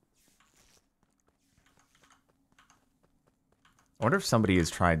 I wonder if somebody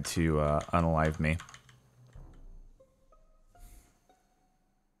has tried to unalive me.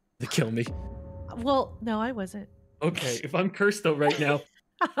 To kill me. Well, no, I wasn't. Okay, if I'm cursed though right now.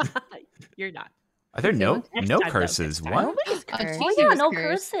 You're not. Are there no curses? What? Nobody's cursed. Oh yeah, no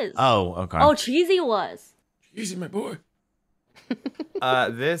curses. Oh, okay. Oh, Cheesy was. Cheesy, my boy.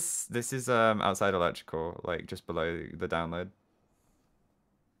 This is outside electrical, like just below the download.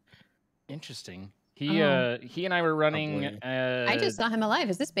 Interesting. He and I were running. I just saw him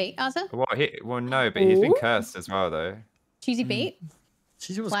alive. Is this bait, Ozza? Well, no, but he's been cursed as well, though. Cheesy bait.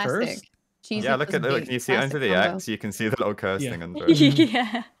 Cheesy was Plastic. cursed. Cheesy Yeah, look. You see under the combo. X, you can see the little curse thing under it.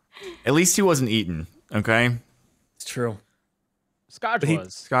 Yeah. At least he wasn't eaten. Okay. It's true. Scotch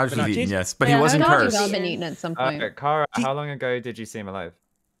was. Scotch was eaten, yes, but he wasn't cursed. I've been eaten at some point. Kara, how long ago did you see him alive?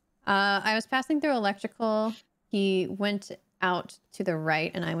 I was passing through electrical. He went out to the right,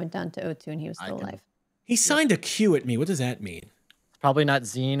 and I went down to O2, and he was still alive. He signed a Q at me. What does that mean? Probably not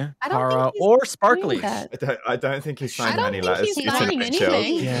Zine, I don't Kara, think he's or Sparkly. I don't think he signed I don't any think letters. he's It's signing a chill.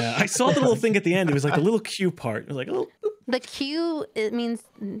 anything. Yeah, I saw the little thing at the end. It was like the little Q part. It was like, oh. The Q, it means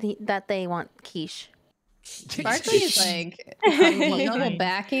that they want quiche. Sparkly is like double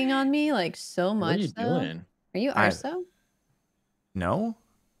backing on me like so much. What are you doing? Are you Arso? No,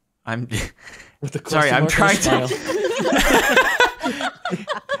 I'm. With the Sorry, I'm trying smile. to.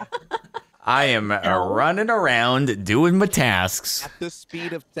 I am running around doing my tasks. At the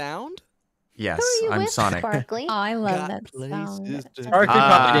speed of sound? Yes, Who are you I'm with, Sonic. Sparkly? Oh, I love Got that sound. places to Sparkly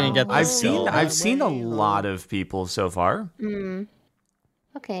probably didn't get I've this. seen a lot of people so far.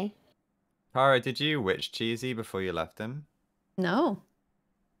 Okay. Kara, did you witch Cheesy before you left him? No.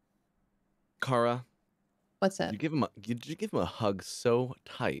 Kara. What's that? You give him a hug so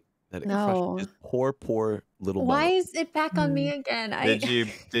tight that it No. crushed his poor little Why bones. is it back on me again?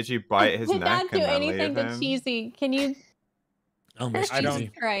 Did you bite his I did neck not do and then anything leave to him? Cheesy. Can you? I'll miss I don't-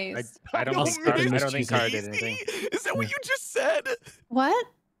 Cheesy. Christ. I don't think Kara did anything. Is that what you just said? What?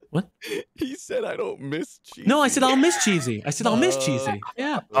 What? He said I don't miss Cheesy. No, I said I'll miss Cheesy. I said I'll miss Cheesy.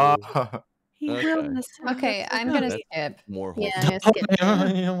 Yeah. He will miss him. Okay, I'm gonna skip. More Yeah, wholesome. I'm gonna skip him.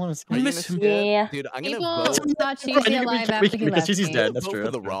 I don't want to I skip. miss him. Yeah. Dude, I'm gonna People vote. thought Cheesy alive after he because left Cheesy's me. dead. That's vote true.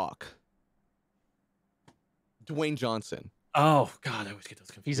 for That's The true. Rock. Dwayne Johnson. Oh God, I always get those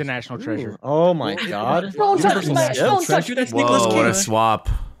confused. He's a national treasure. Oh my God. Don't touch Universal my- National don't touch Treasure. That's Whoa, Nicolas what a Cage. swap.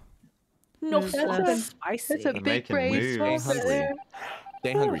 No, That's that's spicy. That's a You're big making brace moves. right there.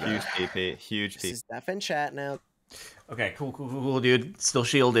 Stay hungry. Huge PP. Huge This PP. is Steph in chat now. Okay, cool, dude. Still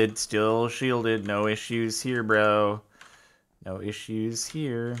shielded. No issues here, bro. No issues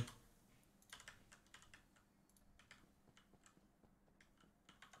here.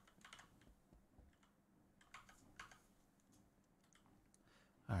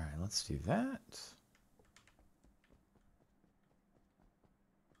 All right, let's do that.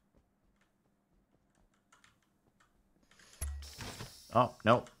 Oh,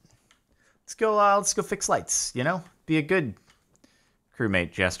 no. Let's go fix lights, you know? Be a good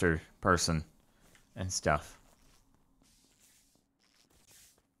crewmate, jester, person, and stuff.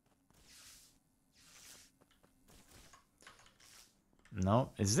 No,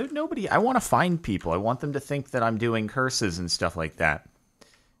 is there nobody? I want to find people. I want them to think that I'm doing curses and stuff like that.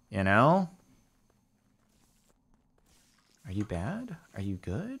 You know? Are you bad? Are you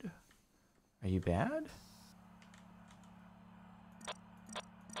good? Are you bad?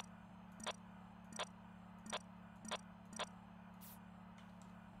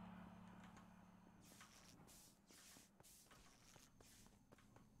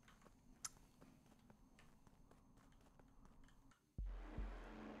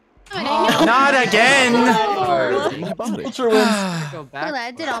 Not again! Vulture wins. Go Look back. at that,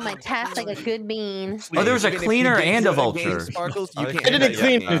 I did all my tasks like a good bean. Oh, there was a Even if you cleaner didn't and do a it vulture. against Sparkles, you I can't I didn't do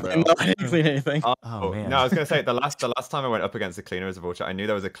clean that, bro. anything. No, I didn't clean anything. Oh, man. No, I was gonna say the last time I went up against a cleaner as a vulture, I knew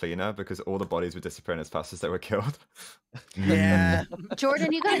there was a cleaner because all the bodies were disappearing as fast as they were killed. Yeah.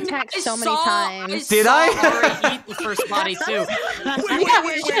 Jordan, you got attacked so many saw- times. Did saw I? Ori eat the first body too.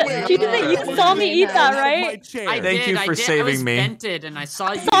 You saw me eat that, right? Thank you for saving I was me. vented and I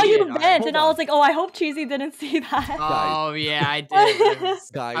saw you. Saw eat you it. bent, and I was like, oh, I hope Cheesy didn't see that. Oh yeah, I did.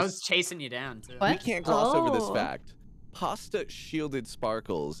 Guys, I was chasing you down too. we can't gloss over this Oh. fact. Pasta shielded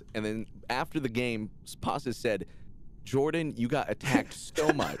Sparkles, and then after the game, Pasta said, Jordan, you got attacked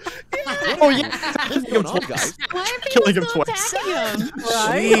so much. Oh yeah. What's going on, guys? Why are Killing people him still twice. attacking him?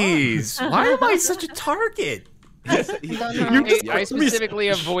 Jeez. Why am I such a target? I specifically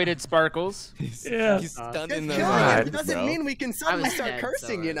avoided Sparkles. Yeah. He's stunned in Just the killing mud, him doesn't bro. mean we can suddenly was start dead,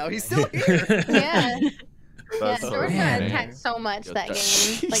 cursing, so you know? He's I- still here. Yeah. Yeah, That's so Jordan got funny. attacked so much that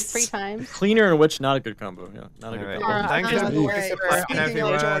game, like 3 times. Cleaner and witch, not a good combo. Yeah, not a good Alright. combo. Thank you By for the way, supporting speaking of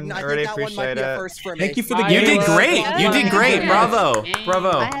everyone. Jordan, I Really think that one might appreciate be a it. first for me. Thank you for the You gift. did great. You did great. Bravo.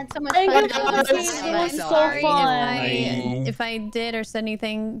 Bravo. I had so much Thank fun. you guys. doing It it. was so Sorry. fun. If I did or said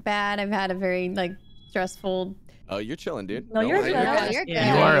anything bad, I've had a very stressful. Oh, you're chilling, dude. No, you're worry. good. No, you're good. You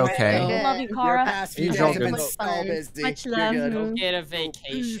are You're okay. good. Love you, Your Kara. past few He's days all have been good. so busy. Much You're love. good. Go get a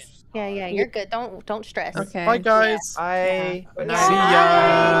vacation. Yeah, yeah, you're good. Don't stress. Okay. Bye, guys. Bye. See ya.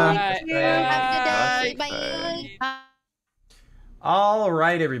 Have a good day. Bye. All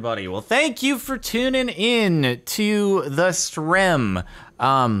right, everybody. Well, thank you for tuning in to the stream.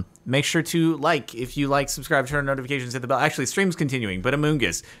 Make sure to like if you like, subscribe, turn on notifications, hit the bell. Actually, stream's continuing, but Among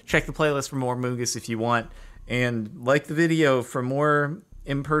Us. Check the playlist for more Among Us if you want, and like the video for more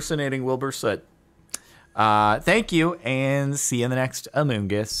impersonating Wilbur Soot. Thank you, and see you in the next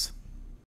Among Us.